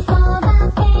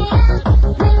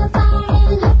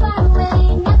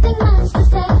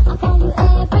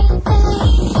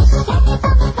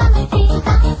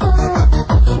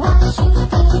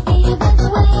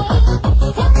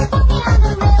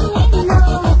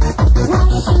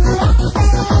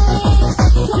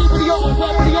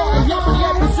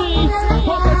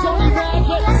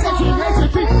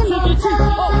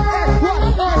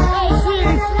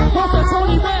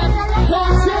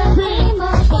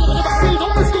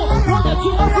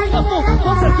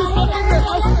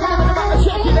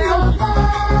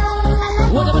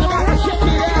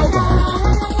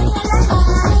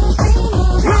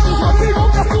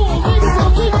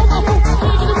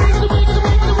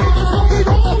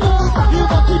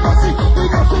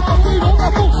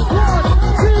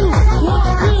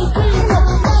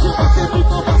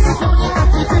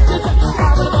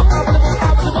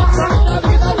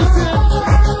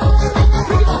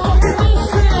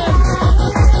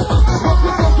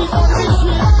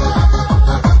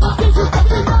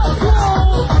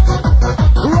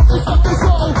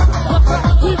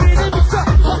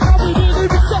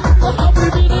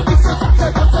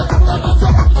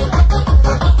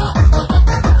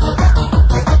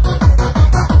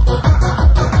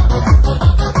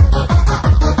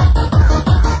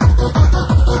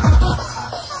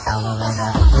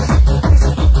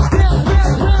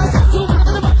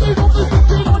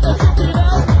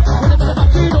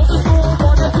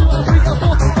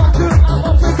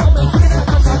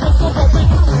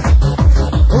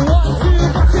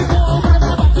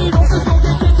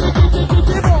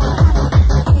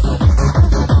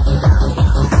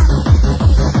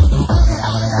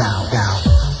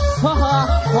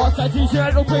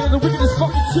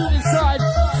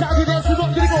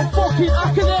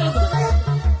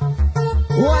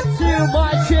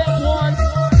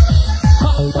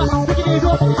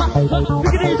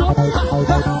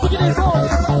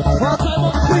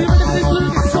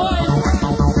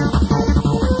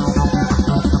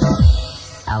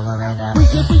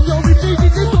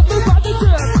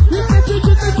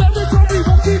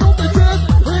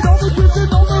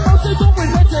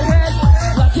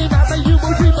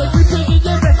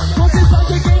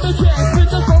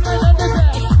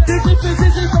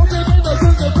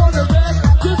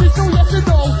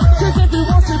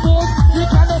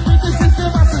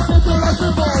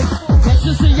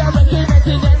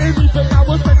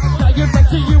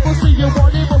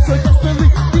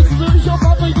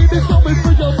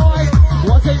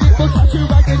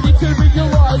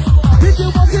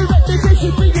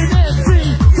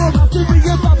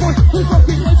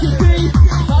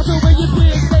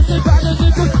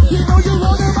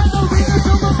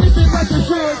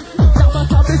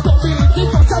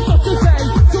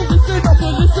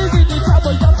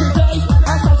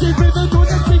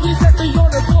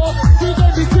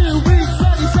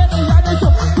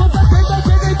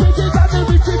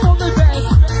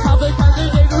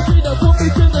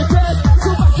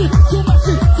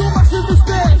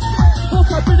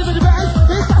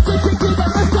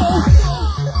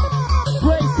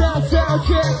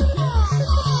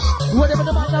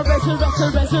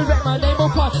 Resurrect my name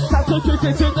on fire. Time to kick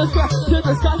it to the sky, to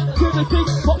the sky, to the king.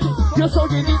 You're so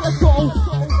unique, let's go.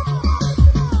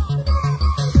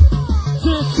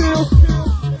 Chill.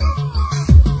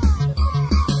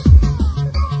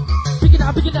 Pick it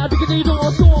up, you don't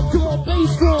want to come on,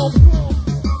 bass drum.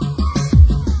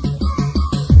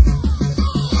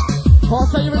 I'll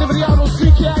tell you anybody out on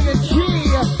CK and G.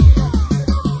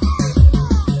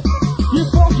 You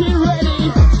fucking ready?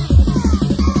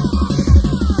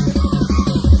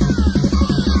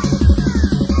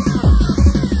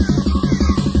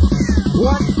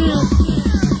 1, 2.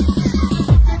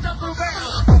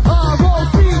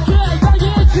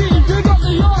 R-O-C-K-I-N-G. You got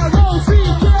the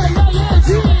R-O-C-K-I-N-G.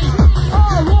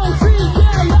 R-O-C-K-I-N-G.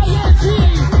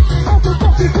 Open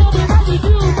fucking coming out with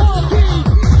you, monkey.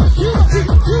 You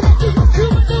monkey. You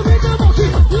make the rhythm monkey.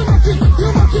 You monkey. You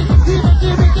make the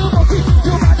rhythm monkey.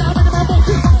 You might not make my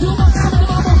monkey. You might not make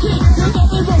my monkey. You got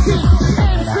the monkey.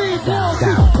 MC down.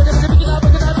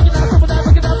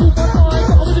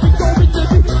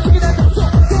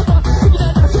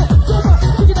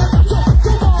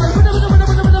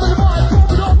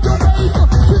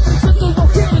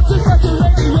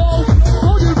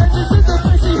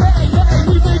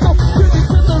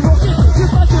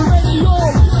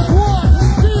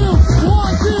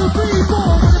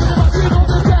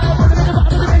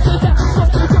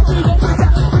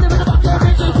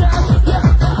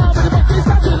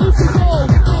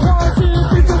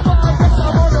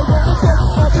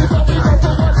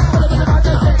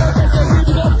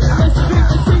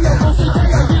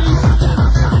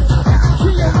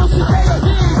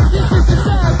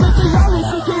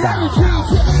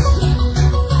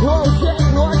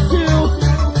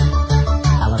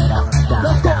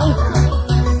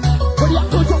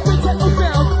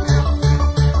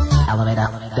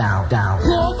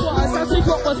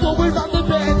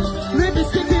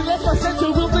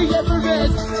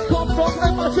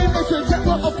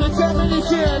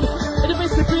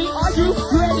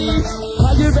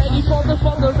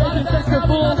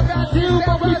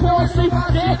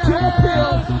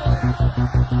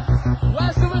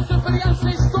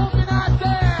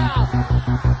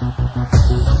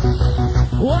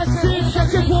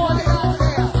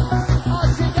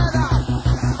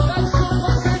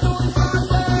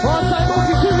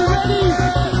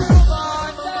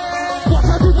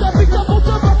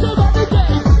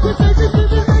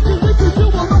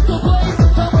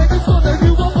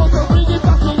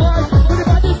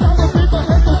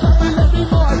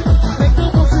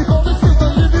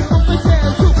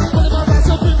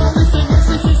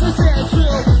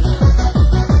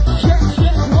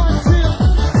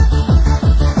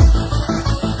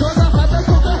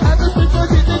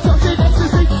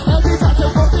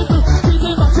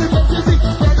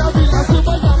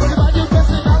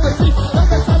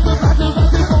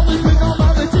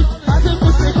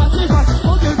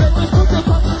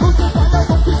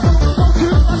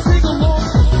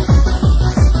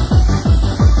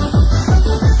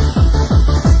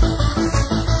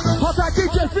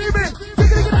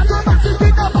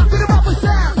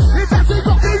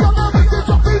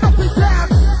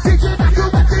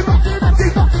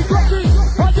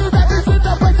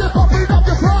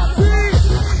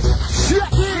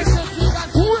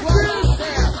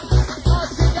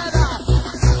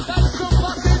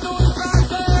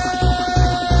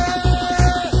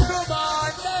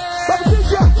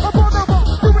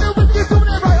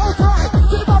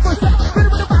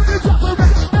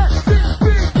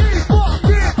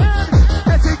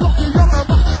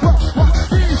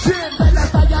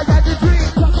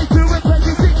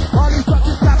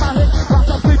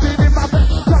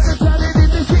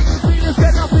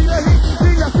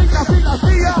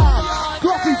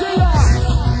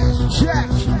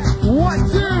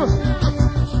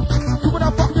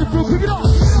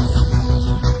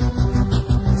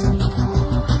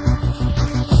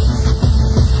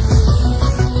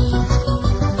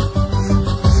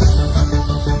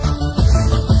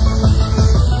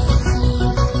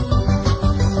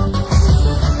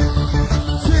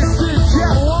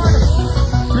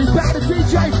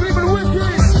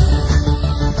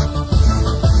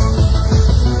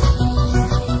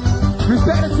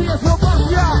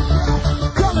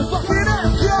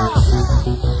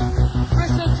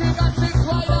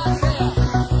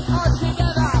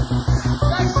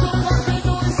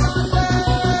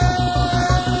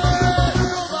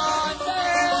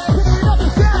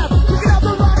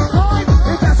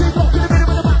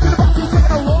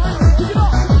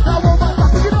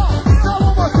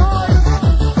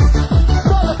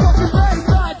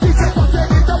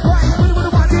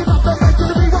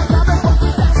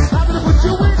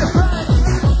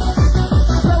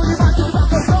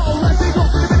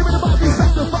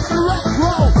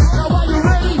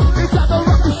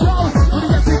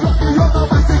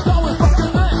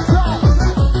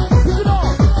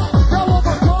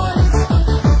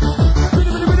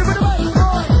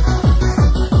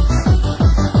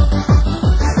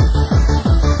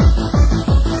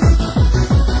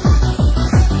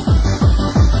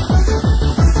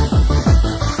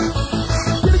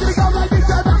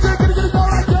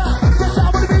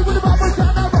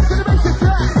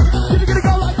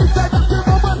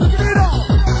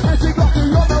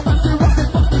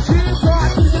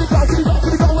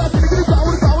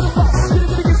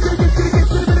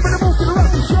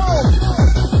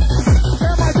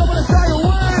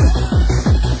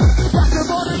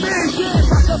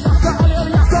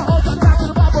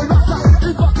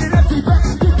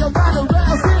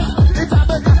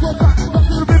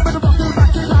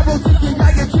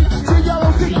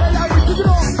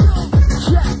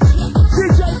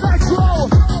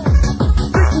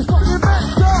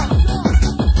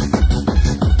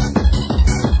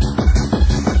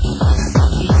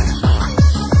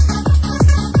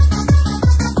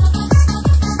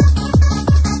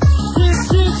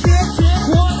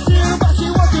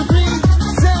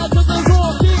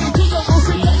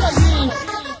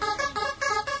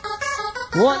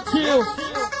 1, 2.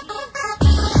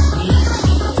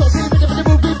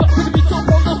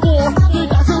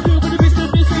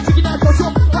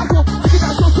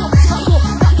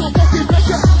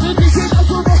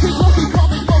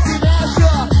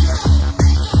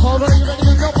 Hold on, you don't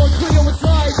even know what's real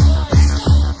inside.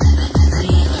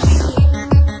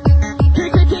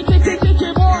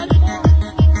 Kick on.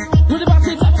 We're about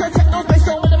to touch that techno space,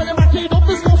 so when I'm back in, off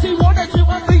the score, see 1 and 2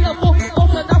 and 3 and 4.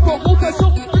 Open up, open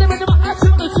up, when I'm in the back to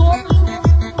the top.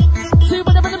 See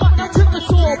when I'm in the back to the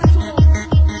top.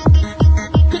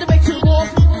 Gonna make you walk.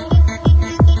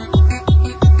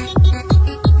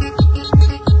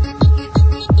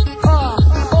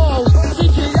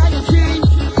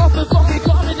 Off the fucking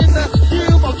coming in the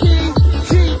human key.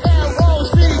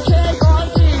 G-L-O-C-K-I-E.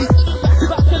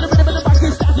 Back to back, in the back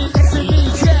is standing next to me.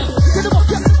 Yeah. Get the walk,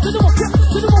 get the walk, get the walk,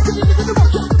 get the walk, get the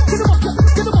walk, get the walk,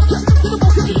 get the walk, get the walk,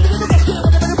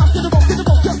 get the walk, get the walk, get the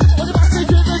walk, on the back to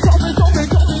the top and top and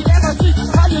top and never see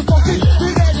how you fucking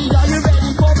ready. Are you ready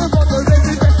for the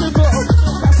ready festival?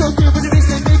 That's so good with the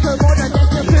reason they come on and let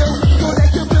you feel. So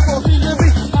let you feel more feeling me.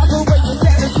 I go wait and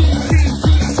stand a G,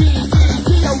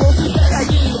 I won't see that I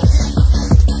need.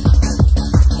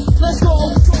 Let's go.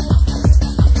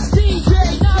 DJ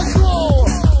Nitro.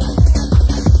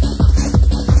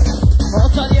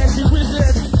 Outside the NC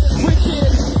Wizard.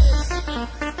 Wicked.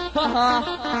 Haha.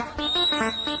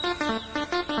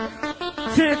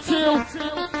 Tier 2.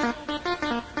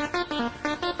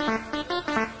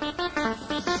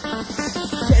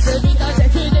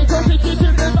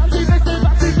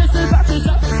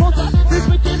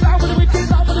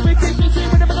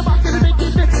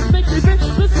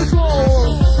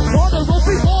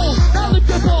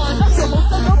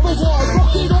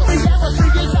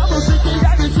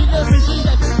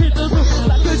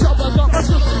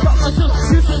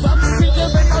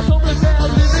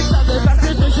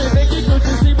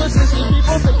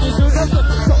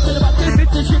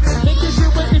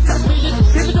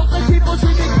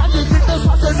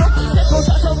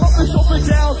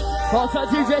 Outside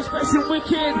DJ Special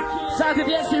Wicked, sound of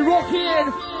the NC rocking.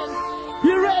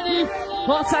 You ready?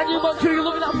 Outside New Monkey, you're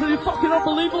looking absolutely fucking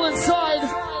unbelievable inside.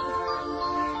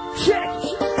 Check.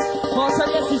 Outside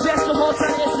the NC Zesta,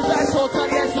 outside the NC Back, outside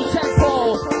the NC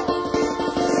Tempo.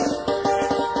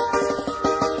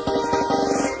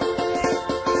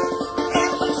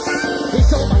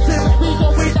 It's all my team, we go,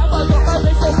 we never got my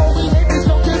race, so we hate this,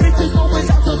 don't give it to go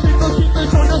without some people, keep the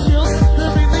joint of skills. The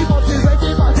really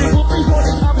motivated, but they will be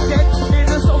running up again. In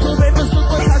the social papers, look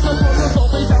what has a problem,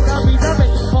 always out, I'll be the man.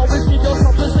 Always keep your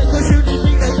compensation, cause you need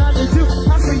me, and I need you.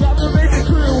 As we are the raving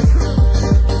crew.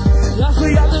 As we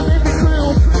are the raving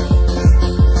crew.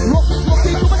 Rocking,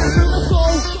 coming out through the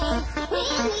soul.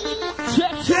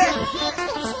 Check, check.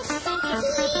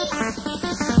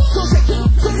 So take it,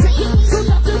 so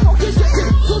tap the fucking check it.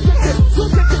 So take it,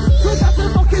 so tap the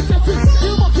fucking check it.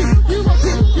 You monkey, you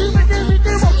monkey, you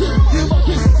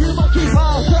monkey,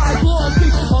 how I monkey.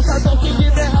 Outside monkey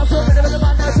in the house, so the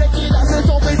man now check it. I said,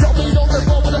 don't be on the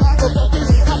floor with a half of monkey.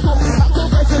 Half of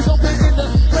pressure, something in the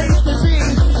place to be.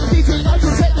 DJ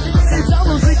Nitro, take the message, I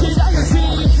was thinking I can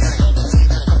see.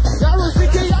 I was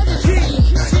thinking I can see.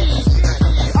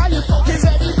 Are you fucking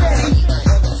ready?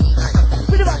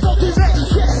 Bit about fucking ready,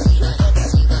 check.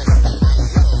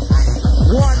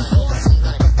 1,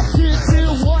 2,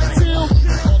 2, 1, 2.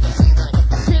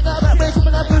 Get out that way,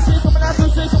 coming out pussy, coming out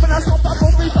stop that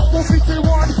 4, 3, 2,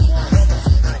 1.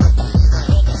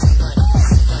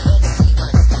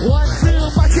 1,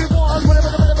 2, back in 1.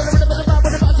 Whatever,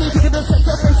 about to take the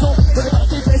sector facial. Whatever,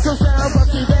 see facial sound, but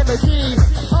see remedy.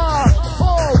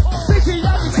 Thinking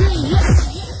like a G, yes.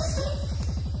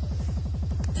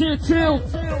 2, 2.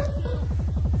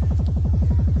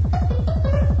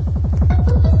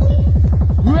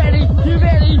 Ready, you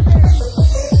ready?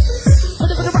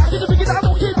 Whatever the back in the beginning, I'm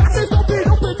okay, back to stop it,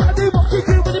 open, I do what you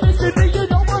do with the mystery, you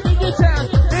know I'm in your town.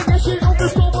 In the shit on the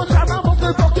storm, on time, I'm on the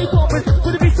rocky coffin.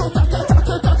 With the beat so tap, the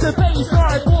bass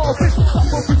line, warping.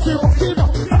 I'm up into rocking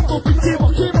up, I'm up into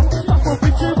rocking up, I'm up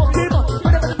into rocking up.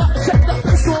 Whatever the back, check that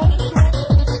pistol.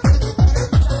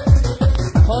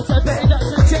 Outside betting, that's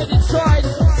the jet inside.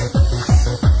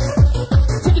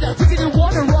 Take it in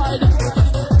water ride.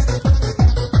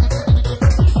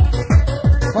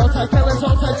 Outside fellas,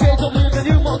 outside JW, the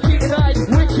new monkey tonight,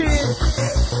 wicked.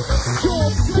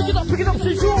 Jump, pick it up,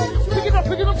 say jump. Pick it up,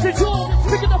 say jump.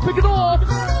 Pick it up.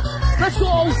 Let's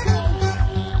go.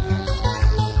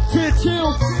 Tier 2.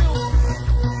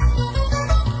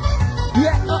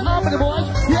 Yeah, with the boy.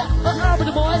 Yeah, with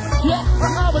the boy. Yeah,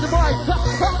 with the boy.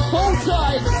 Both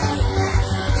sides.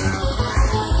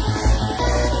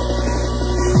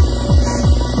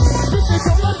 This is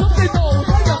something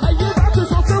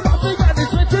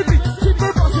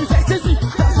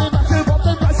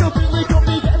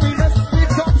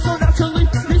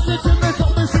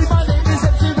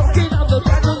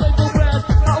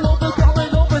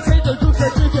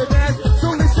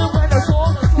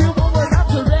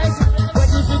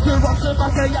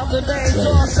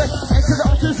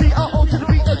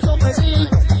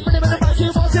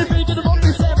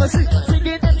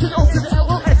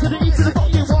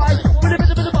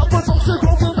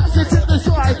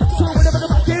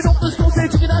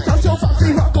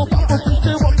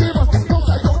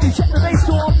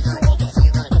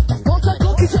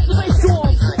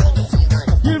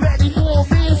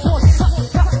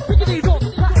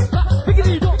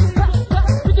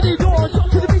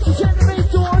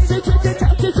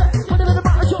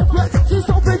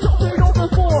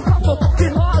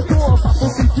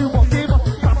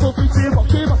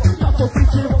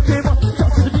one,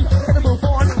 jump to the beat, and move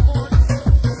on.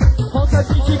 Hold tight,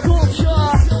 DJ Culture.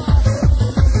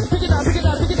 Pick it up, pick it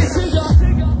up, pick it up, trigger.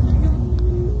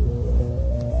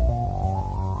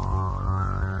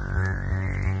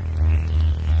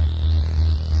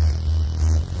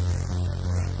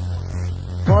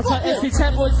 Hold tight,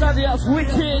 SC10 boys, Sandy, that's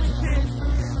wicked.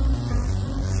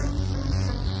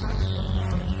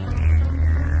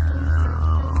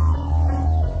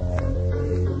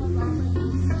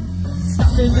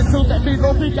 Until that big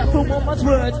old big apple on my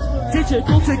words. DJ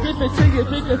Culture, give it to you,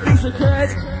 bigger things occurred.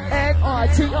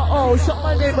 N-I-T-R-O, shot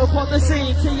my name upon the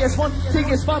scene. TS1,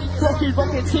 TS1,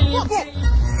 rockin' team.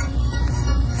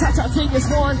 Tata,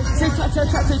 TS1, say tata,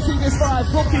 TS5,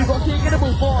 rockin', gonna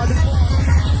move on.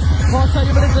 I'll tell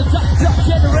you what it's a duck,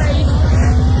 generate.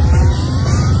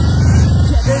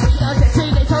 Generate, now get in,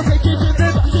 they can't take it in the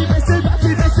battery,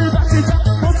 battery, jump,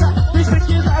 on top. Bitch, make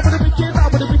it loud, with a big kid,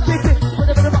 loud, with a big kid.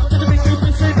 Whatever the rock to the big kid,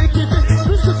 bitch, say big kid,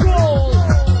 lose control.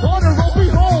 On a roll,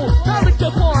 behold, now lick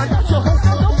the bar, that's your whole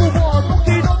number one.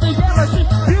 Rocking on the galaxy,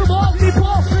 you walk the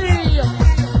posse.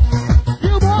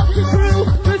 You walk the crew,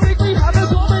 physically have a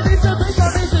combination, based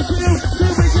on this is true.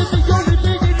 Two vision, the only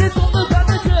thing in this on the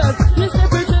bandage. This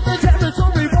never in the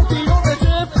territory, walking on the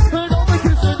tip. Heard all the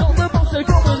kids and all the boss, they're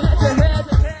going head to head.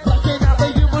 Like an hour,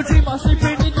 you will dream of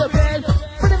sleeping in the bed.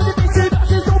 Whenever the big shit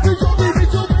is open, don't be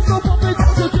rich, don't mess up, pop it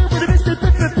down, so do with a Mr.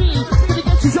 Piffin B. Gonna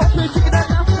get you jumping, chicken that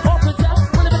now, up and down.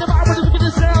 Whenever the bar, with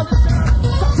the sound.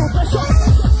 Sound so fresh up.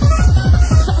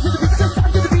 Sound to the beat,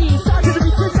 sound to the beat, sound to the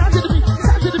beat, sound to the beat,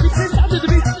 sound to the beat, sound to the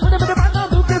beat. Whenever the man now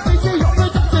move their face, say up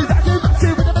and down, say that's it, that's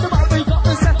it. Whenever the bar, we got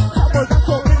the sound. Cowboy, that's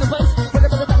all in the place.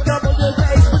 Whenever the back up on the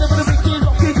bass. Whenever the big kid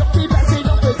rocking, backing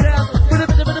up and down.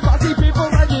 Whenever the party people,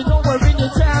 and you know we're in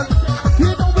your town.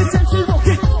 You know we're sexy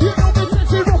rocking, you know we're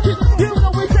sexy rocking, you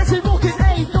know we're sexy rocking.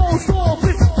 Ain't no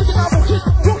stopping. Look at that rocking,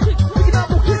 rocking, look at that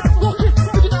rocking, rocking,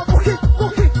 look at that rocking,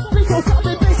 rocking. Bass on top,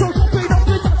 bass on dropping up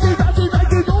the dancing, dancing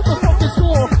like you know the fucking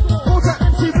score. Hold that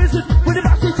MC Wizard with the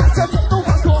massive touch, take no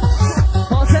one score.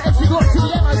 Hold that MC go to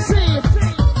the MIC.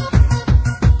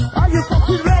 Are you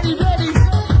fucking ready, ready?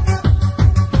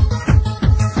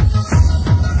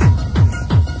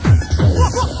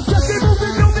 Just keep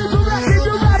moving, moving, so that keep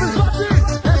your riders watching.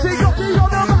 Let's take up the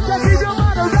other back, let's keep your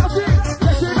mind around it.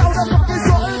 Let's get out the fucking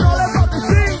door and all about the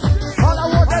scene. All I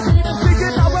want that beat is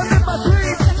speaking, now I'm in my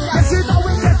dream. Let's see how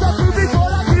we get up moving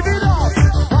before I give it up.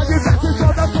 All you got is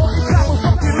on the floor, it's time we're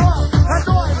fucking rock. I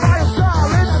know I'm by your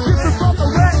style, and I'm different from the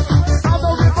rest. I'm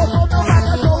the river from the back,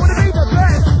 I don't wanna be the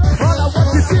best. All I want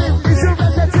to see is your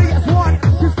STS1.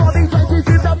 This body places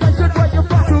in the mention when you're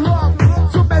far too long.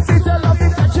 So message the love,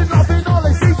 intention, loving all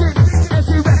the season. MC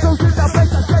wrestles in the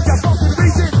place, I check your fucking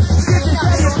reason. Get this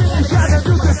ready, finish, gotta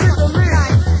do this in the list.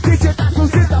 Get your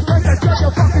naturals in the place, I check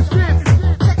your fucking script.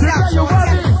 You know you're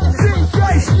running, DJ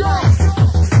Show.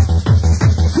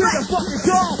 To the fucking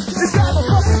door, it's time a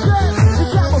fucking dance,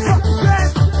 it's time a fucking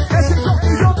dance. And it's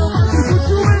fucking on the mic, you put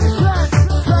you in the trance.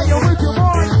 Play it with your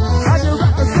mind, and you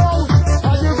rock the soul.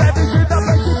 Are you ready to the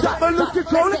place, it's time to lose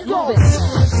control, let's go.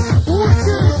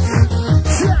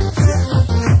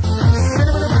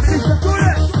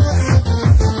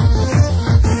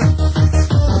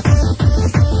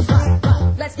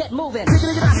 Let's get moving.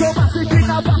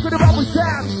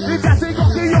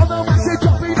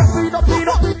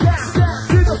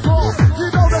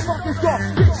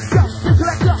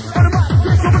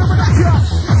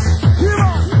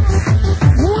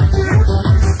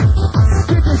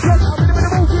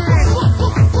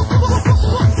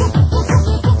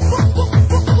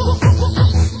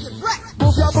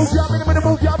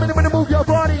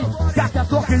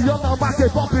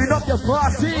 Bumping up your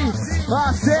party.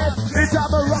 I said, it's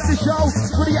time to rock the show.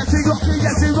 For the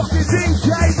rocking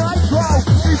DJ Nitro.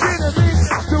 He's in the mix,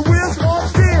 the wheels on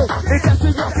steel. It's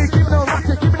actually rocking, keeping it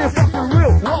rocking, keeping it fucking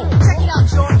real. Whoa. Check it out,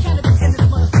 Sean. Cannabis in this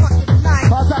motherfucking tonight.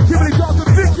 How's that? Keeping it down to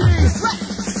 50.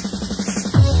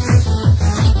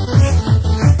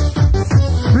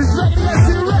 It's like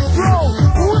Messi Retro.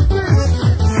 With it.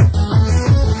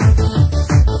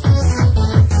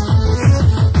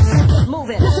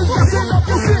 Moving. This is nothing up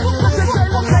your shit. Let's take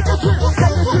a trip.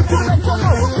 Take a trip to Metro.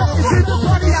 Let's get the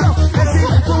party out. Messi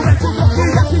Retro.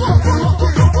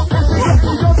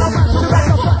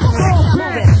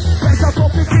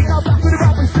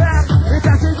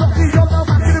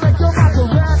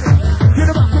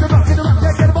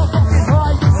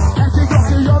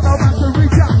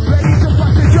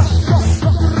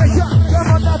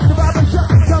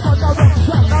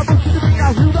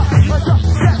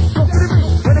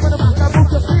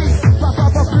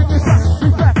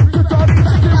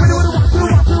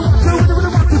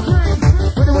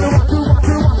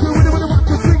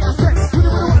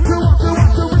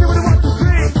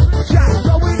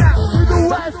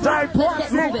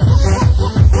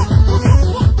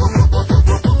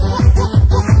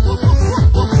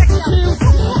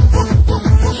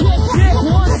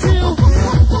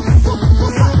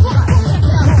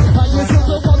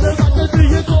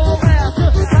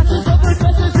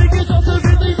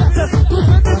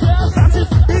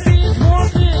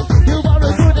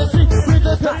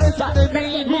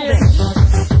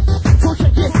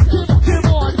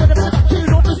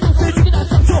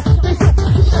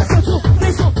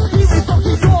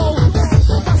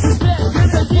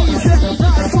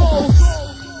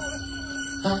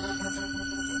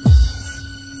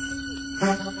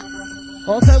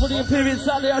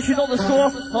 inside the ocean on the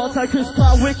score. I'll take Chris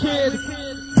Clark, wicked.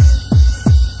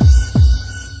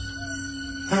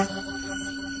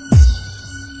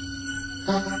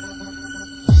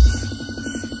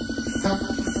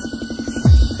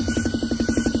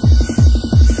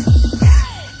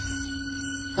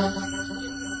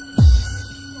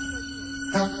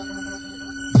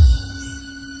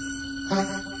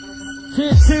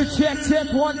 Two,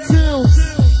 check, 1, 2.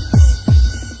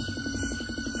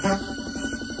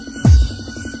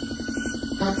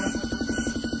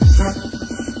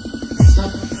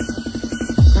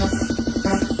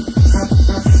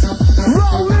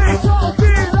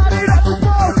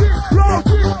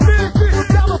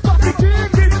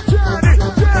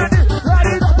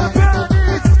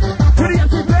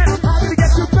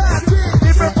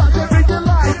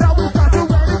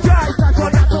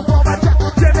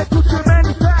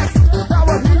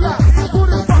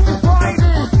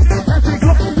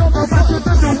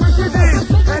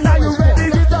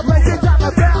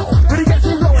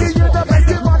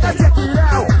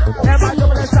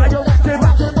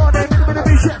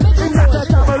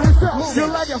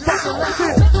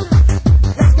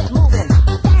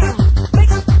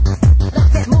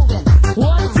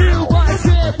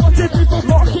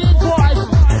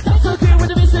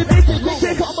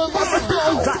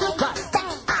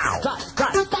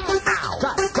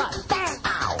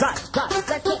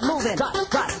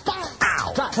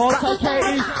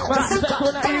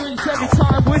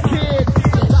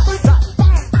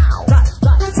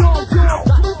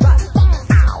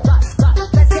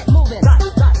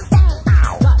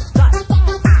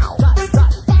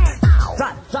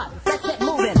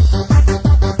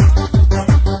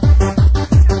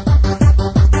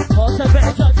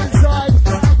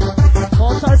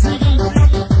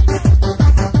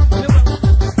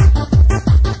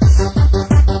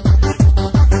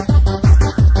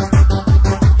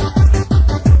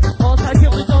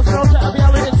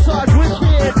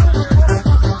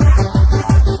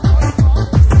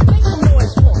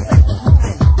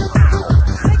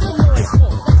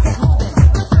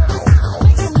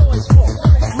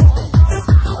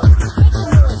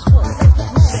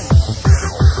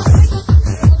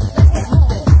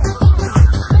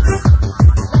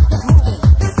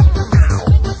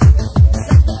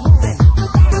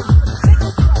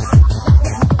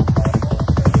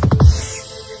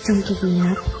 Don't give me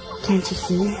up, can't you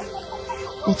see?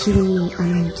 That you and me are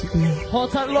meant to be.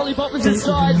 Hold tight, lollipop is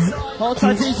inside. Hold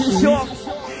tight, DJ Shock.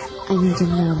 I need to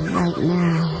know right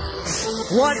now.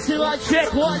 1, 2, I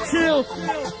check, 1, 2.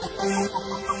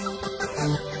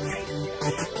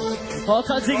 Hold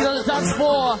tight, Ziggy on the dance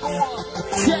floor.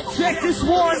 Check this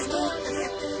one.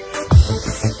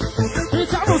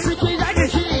 It's almost thinking like a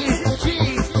G,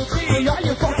 are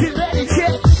you fucking ready?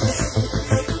 Check.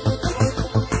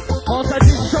 Hold tight,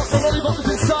 DJ Shock, the lollipop is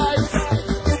inside.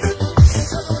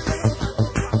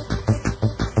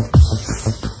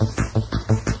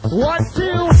 One,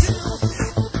 two.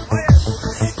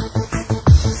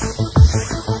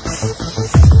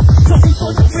 Some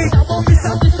people just read out all this,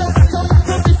 and they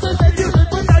do it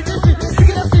when I listen.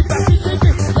 Singing up, sit back, keep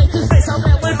thinking. Make this face, I'm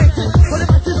elevated. What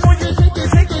about this one you take it,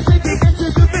 get to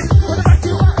the bit. What about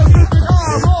you out of moving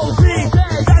R-O-C-K,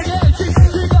 I-N-G.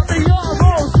 You got the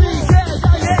R-O-C-K,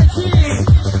 I-N-G.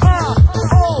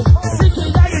 R-O-C-K,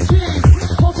 I-N-G.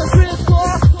 Hold the Chris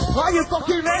Clark, are you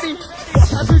fucking ready? What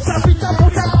have you done?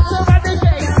 What have you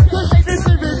done?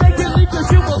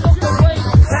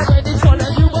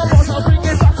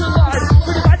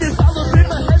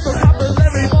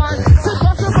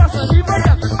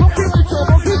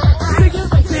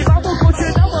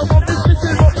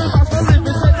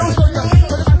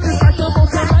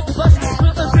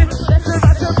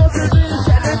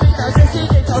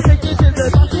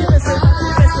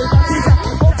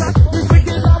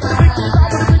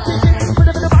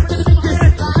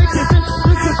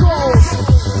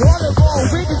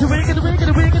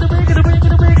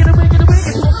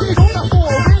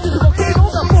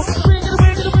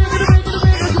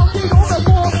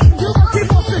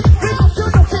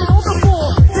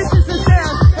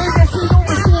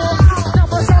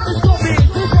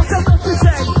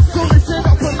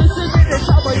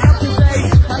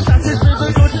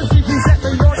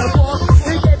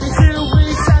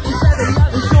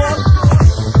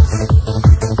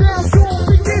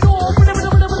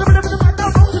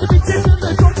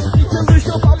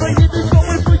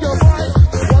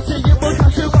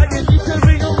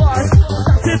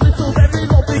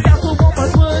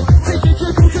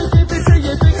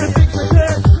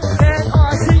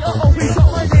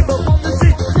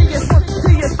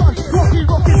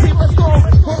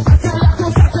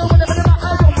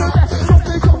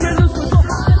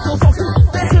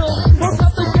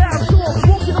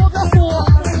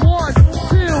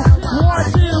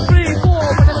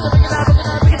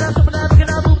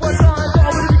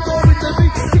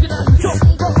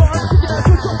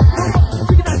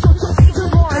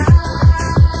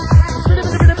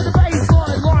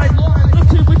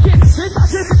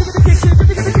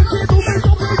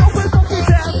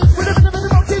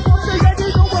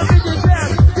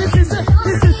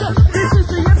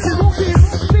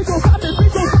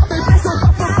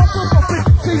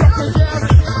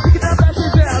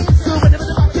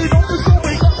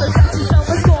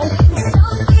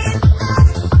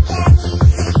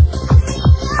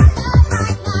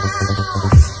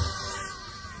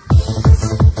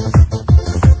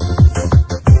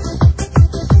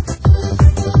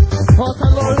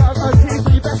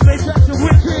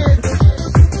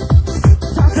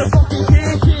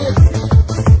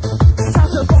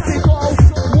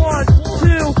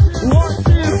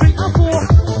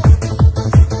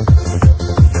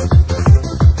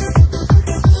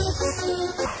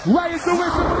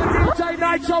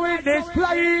 in this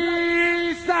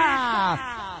place.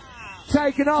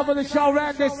 Taking over the show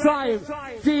round this time.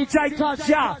 DJ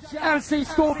Gotcha, MC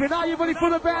Scorpion. Are you ready for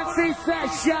the band C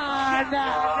session?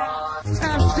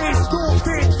 MC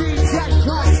Scorpion, DJ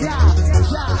Gotcha.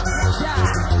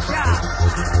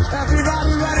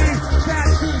 Everybody ready?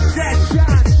 Band C session.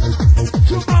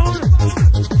 Come on.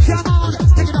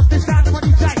 Take it up this time. What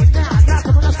you take it now? Now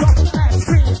come on, let's go.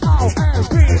 S-C-O-M-B-R-A.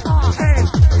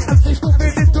 MC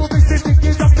Scorpion is doing this. Take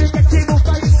it up and get team on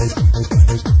face.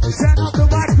 Turn up the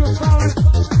microphone.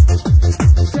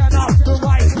 Turn up the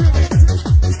mic.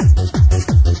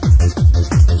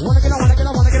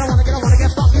 Wanna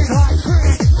get fucking high.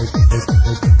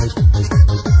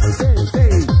 See.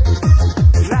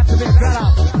 That's a bit better.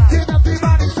 Get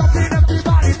everybody jumping,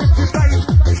 everybody lift your face.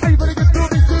 Everybody can do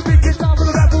this to me. Get down with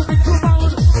the rebel, make your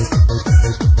moan.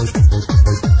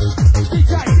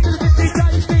 DJ,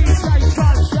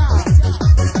 Gotcha.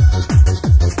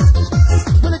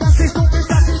 When I got this open,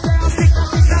 that's it down. Kick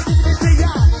that,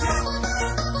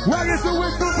 where is the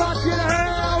whistle party in the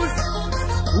house?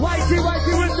 Wakey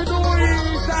with the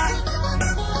noise.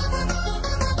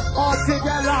 All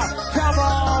together, come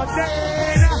on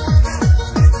then.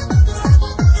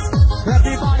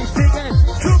 Everybody singing,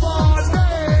 come on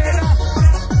then.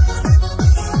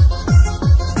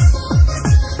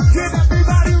 Give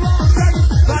everybody wrong, say.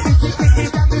 Body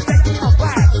kicking, that is taking a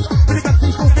back. When you got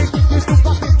people thinking, you do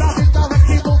fucking nothing, direct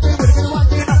keep moving. We're gonna run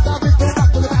it up, now we go back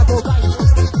to the level, right?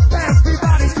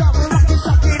 Everybody jumping, rocking,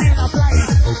 sucking in a place.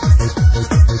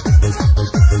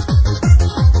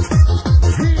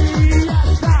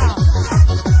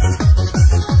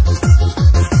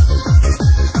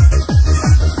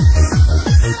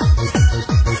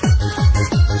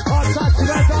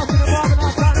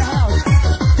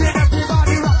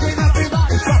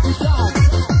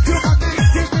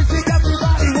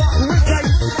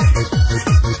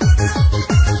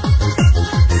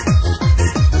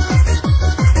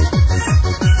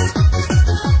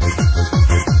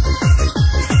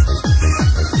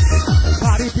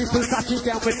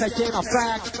 We're taking a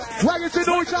back. Where is the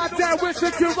noise out there? We're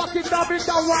secure rocking up in the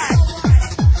rack.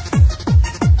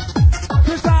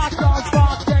 Cause I don't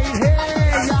fucking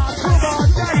hear ya. Come on,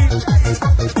 Dave.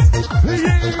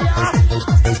 Yeah.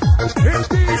 It's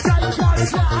DJ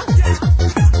Gotcha.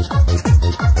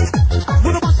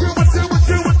 What am I doing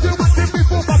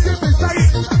before my dip is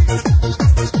late?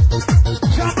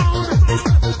 Come on.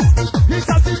 It's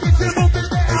a thing, it's a moving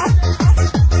there.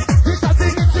 It's a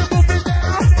thing, it's a moving there.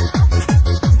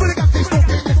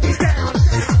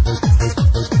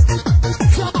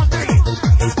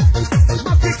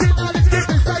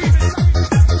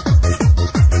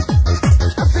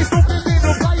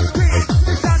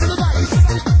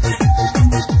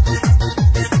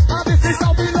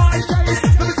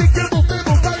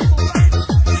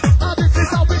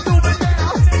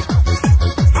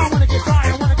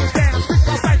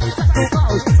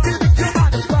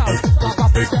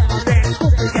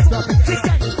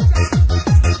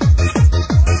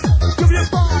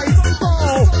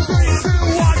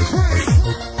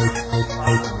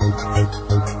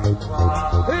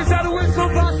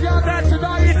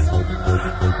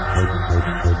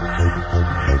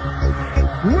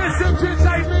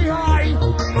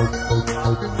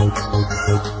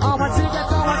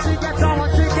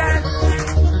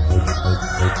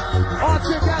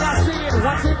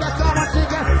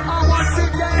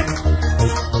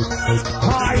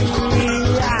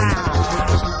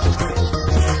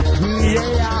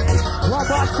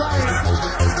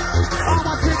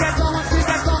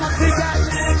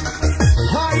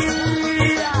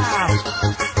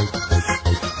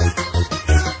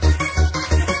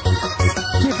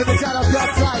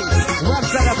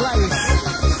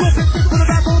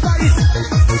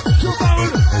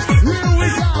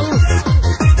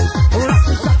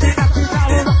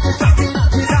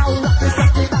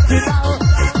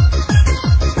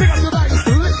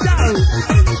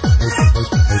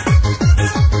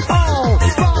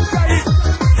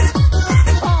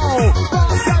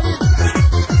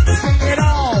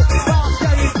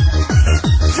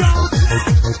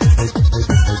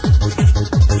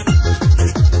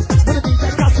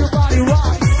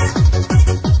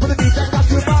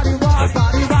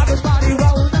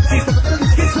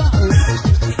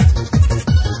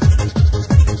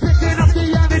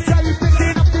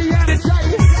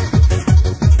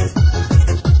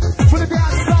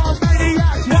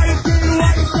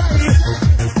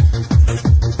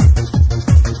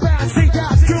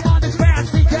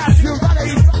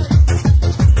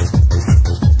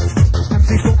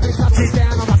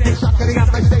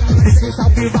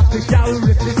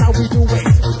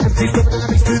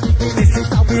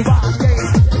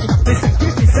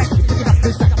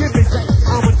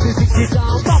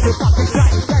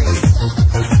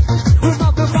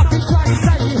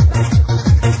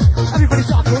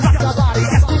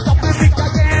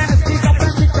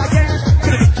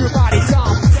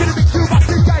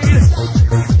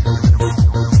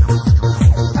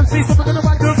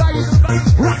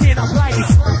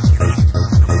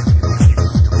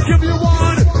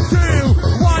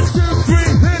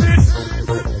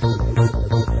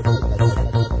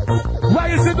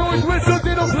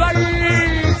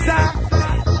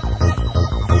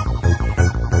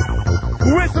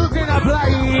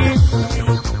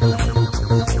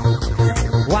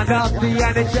 One up the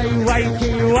energy,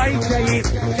 wakey, wakey,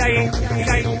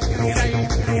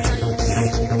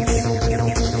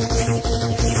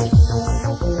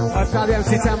 I'll tell the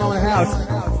MC Tam on the house.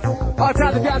 I'll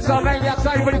tell the dance on maniacs,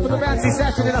 are you ready for the fancy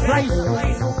session in a place?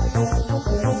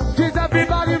 Is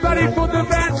everybody ready for the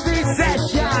fancy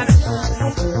session?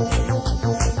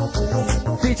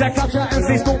 DJ Culture,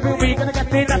 MC Stormfield, we gonna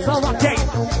get in, that's all okay.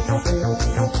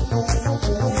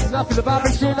 Nothing about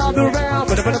reaching on the round,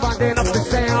 but I'm binding up the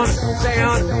sound.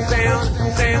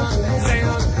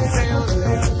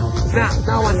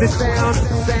 Now on the sound.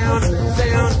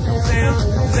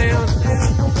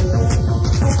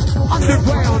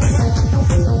 Underground.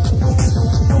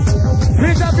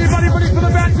 Is everybody ready for the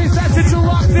fancy session to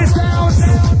rock this down?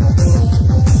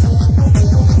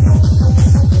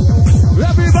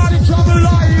 Everybody come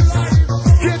alive.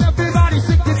 Can everybody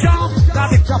sing the jump? Now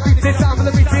they jump in this time of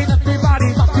the meeting. Everybody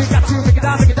rock it, got you. Make it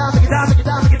down, make it down, make it down, make it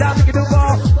down, make it down, make it do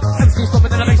more. MC's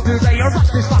coming in the mix today. Or rock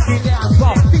this fucking dance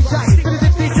floor. DJ,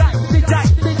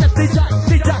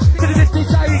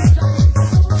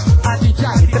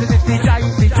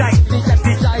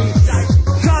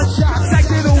 Gunshot,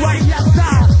 take it away, yes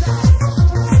sir.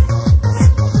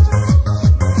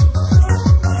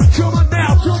 Come on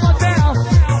now.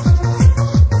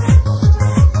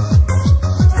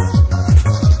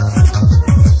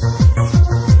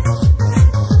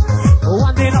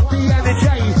 Winding up the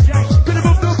energy, gonna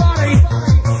move the body.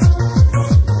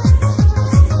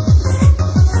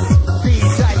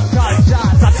 DJ Gunshot,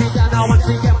 touching down now once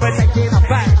again, we're taking a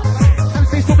back.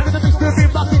 MC's moving in the mix, moving,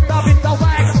 rocking, dubbing the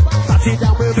wax. Touching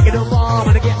down, we're making a bomb,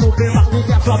 and again moving, rocking,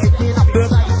 down, dropping up the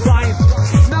baseline.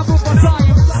 Now move on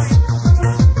time.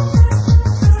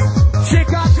 Check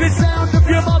out the sound of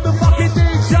your motherfucking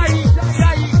DJ.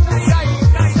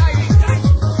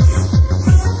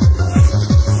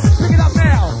 Pick it up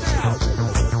now.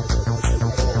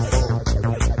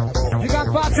 You got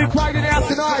Patrick White in there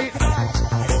tonight.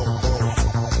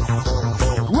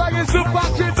 Where is the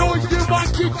fucking noise, you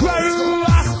monkey crew?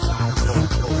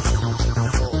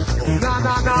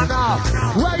 Nah.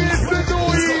 Where is the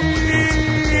noise?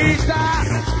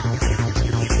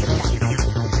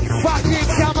 Fucking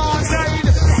come on, Jade.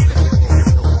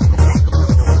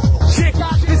 Check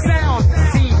out the sound.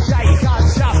 DJ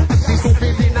Gunshot. MC's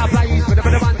moving in the blaze. With a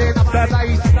bit of banding up the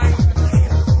blaze.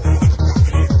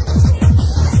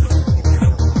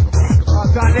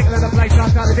 I've got Nicola in the place.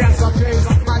 I've got the dance on too.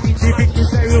 My DJ Big you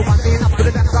say we're banding up to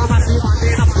the dance. I'm actually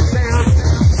banding up the sound.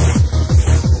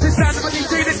 This sound of a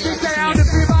DJ that's big down.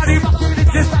 Everybody rocking it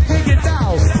just like take it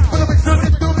down. For the mix of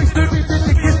this, do mix the beat, this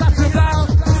is not too loud.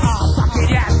 Fuck it,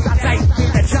 yes, that's like in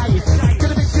the chase.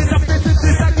 Gonna mix it up, this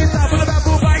is like it down. For the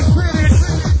bamboo bass, with it.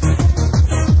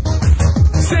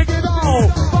 Sing it all,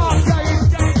 fuck it.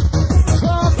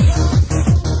 Up,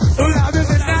 louder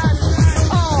than that.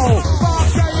 Oh,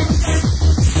 fuck it.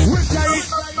 With it.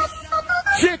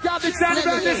 Check out the sound of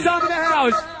this song in the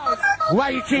house.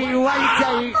 Wakey.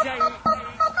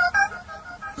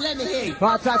 Let me hear you.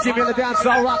 Part time Jimmy on the dance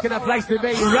floor, rocking that place to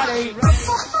be. Ready? Let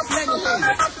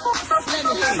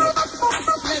me hear you.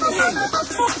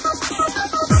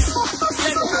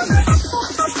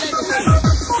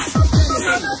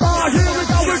 Oh, here we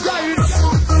go, we're going.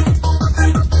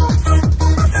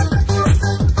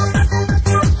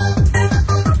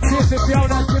 Here's if you don't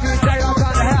know Jimmy and Jay on the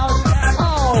house.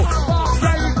 Oh, fuck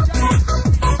Jay.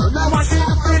 No one did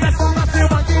up to that song, I still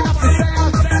one did up to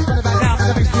sound. What about now,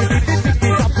 the mix with it, this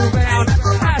is up to round.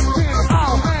 Ask Jim,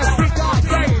 oh man, big guy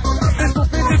Jay. This will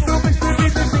fit this will mix with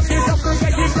it, this is up to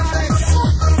get you got it.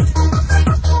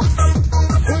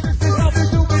 Well, this is how we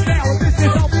do it now, this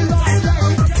is how we like Jay.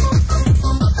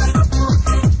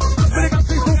 But it got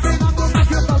people being on the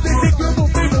microphone, they think you're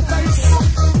moving the face.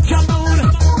 Come on,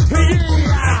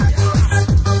 yeah.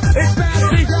 It's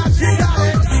fancy, got you got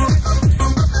it.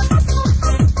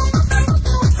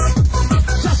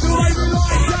 Just the way we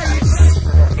like it.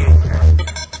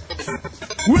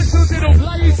 Whistles in a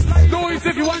place, noise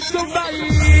if you want some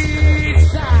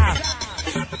bass.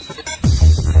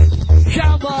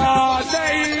 Come on,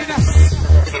 Dane.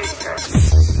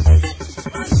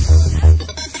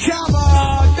 Come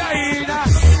on.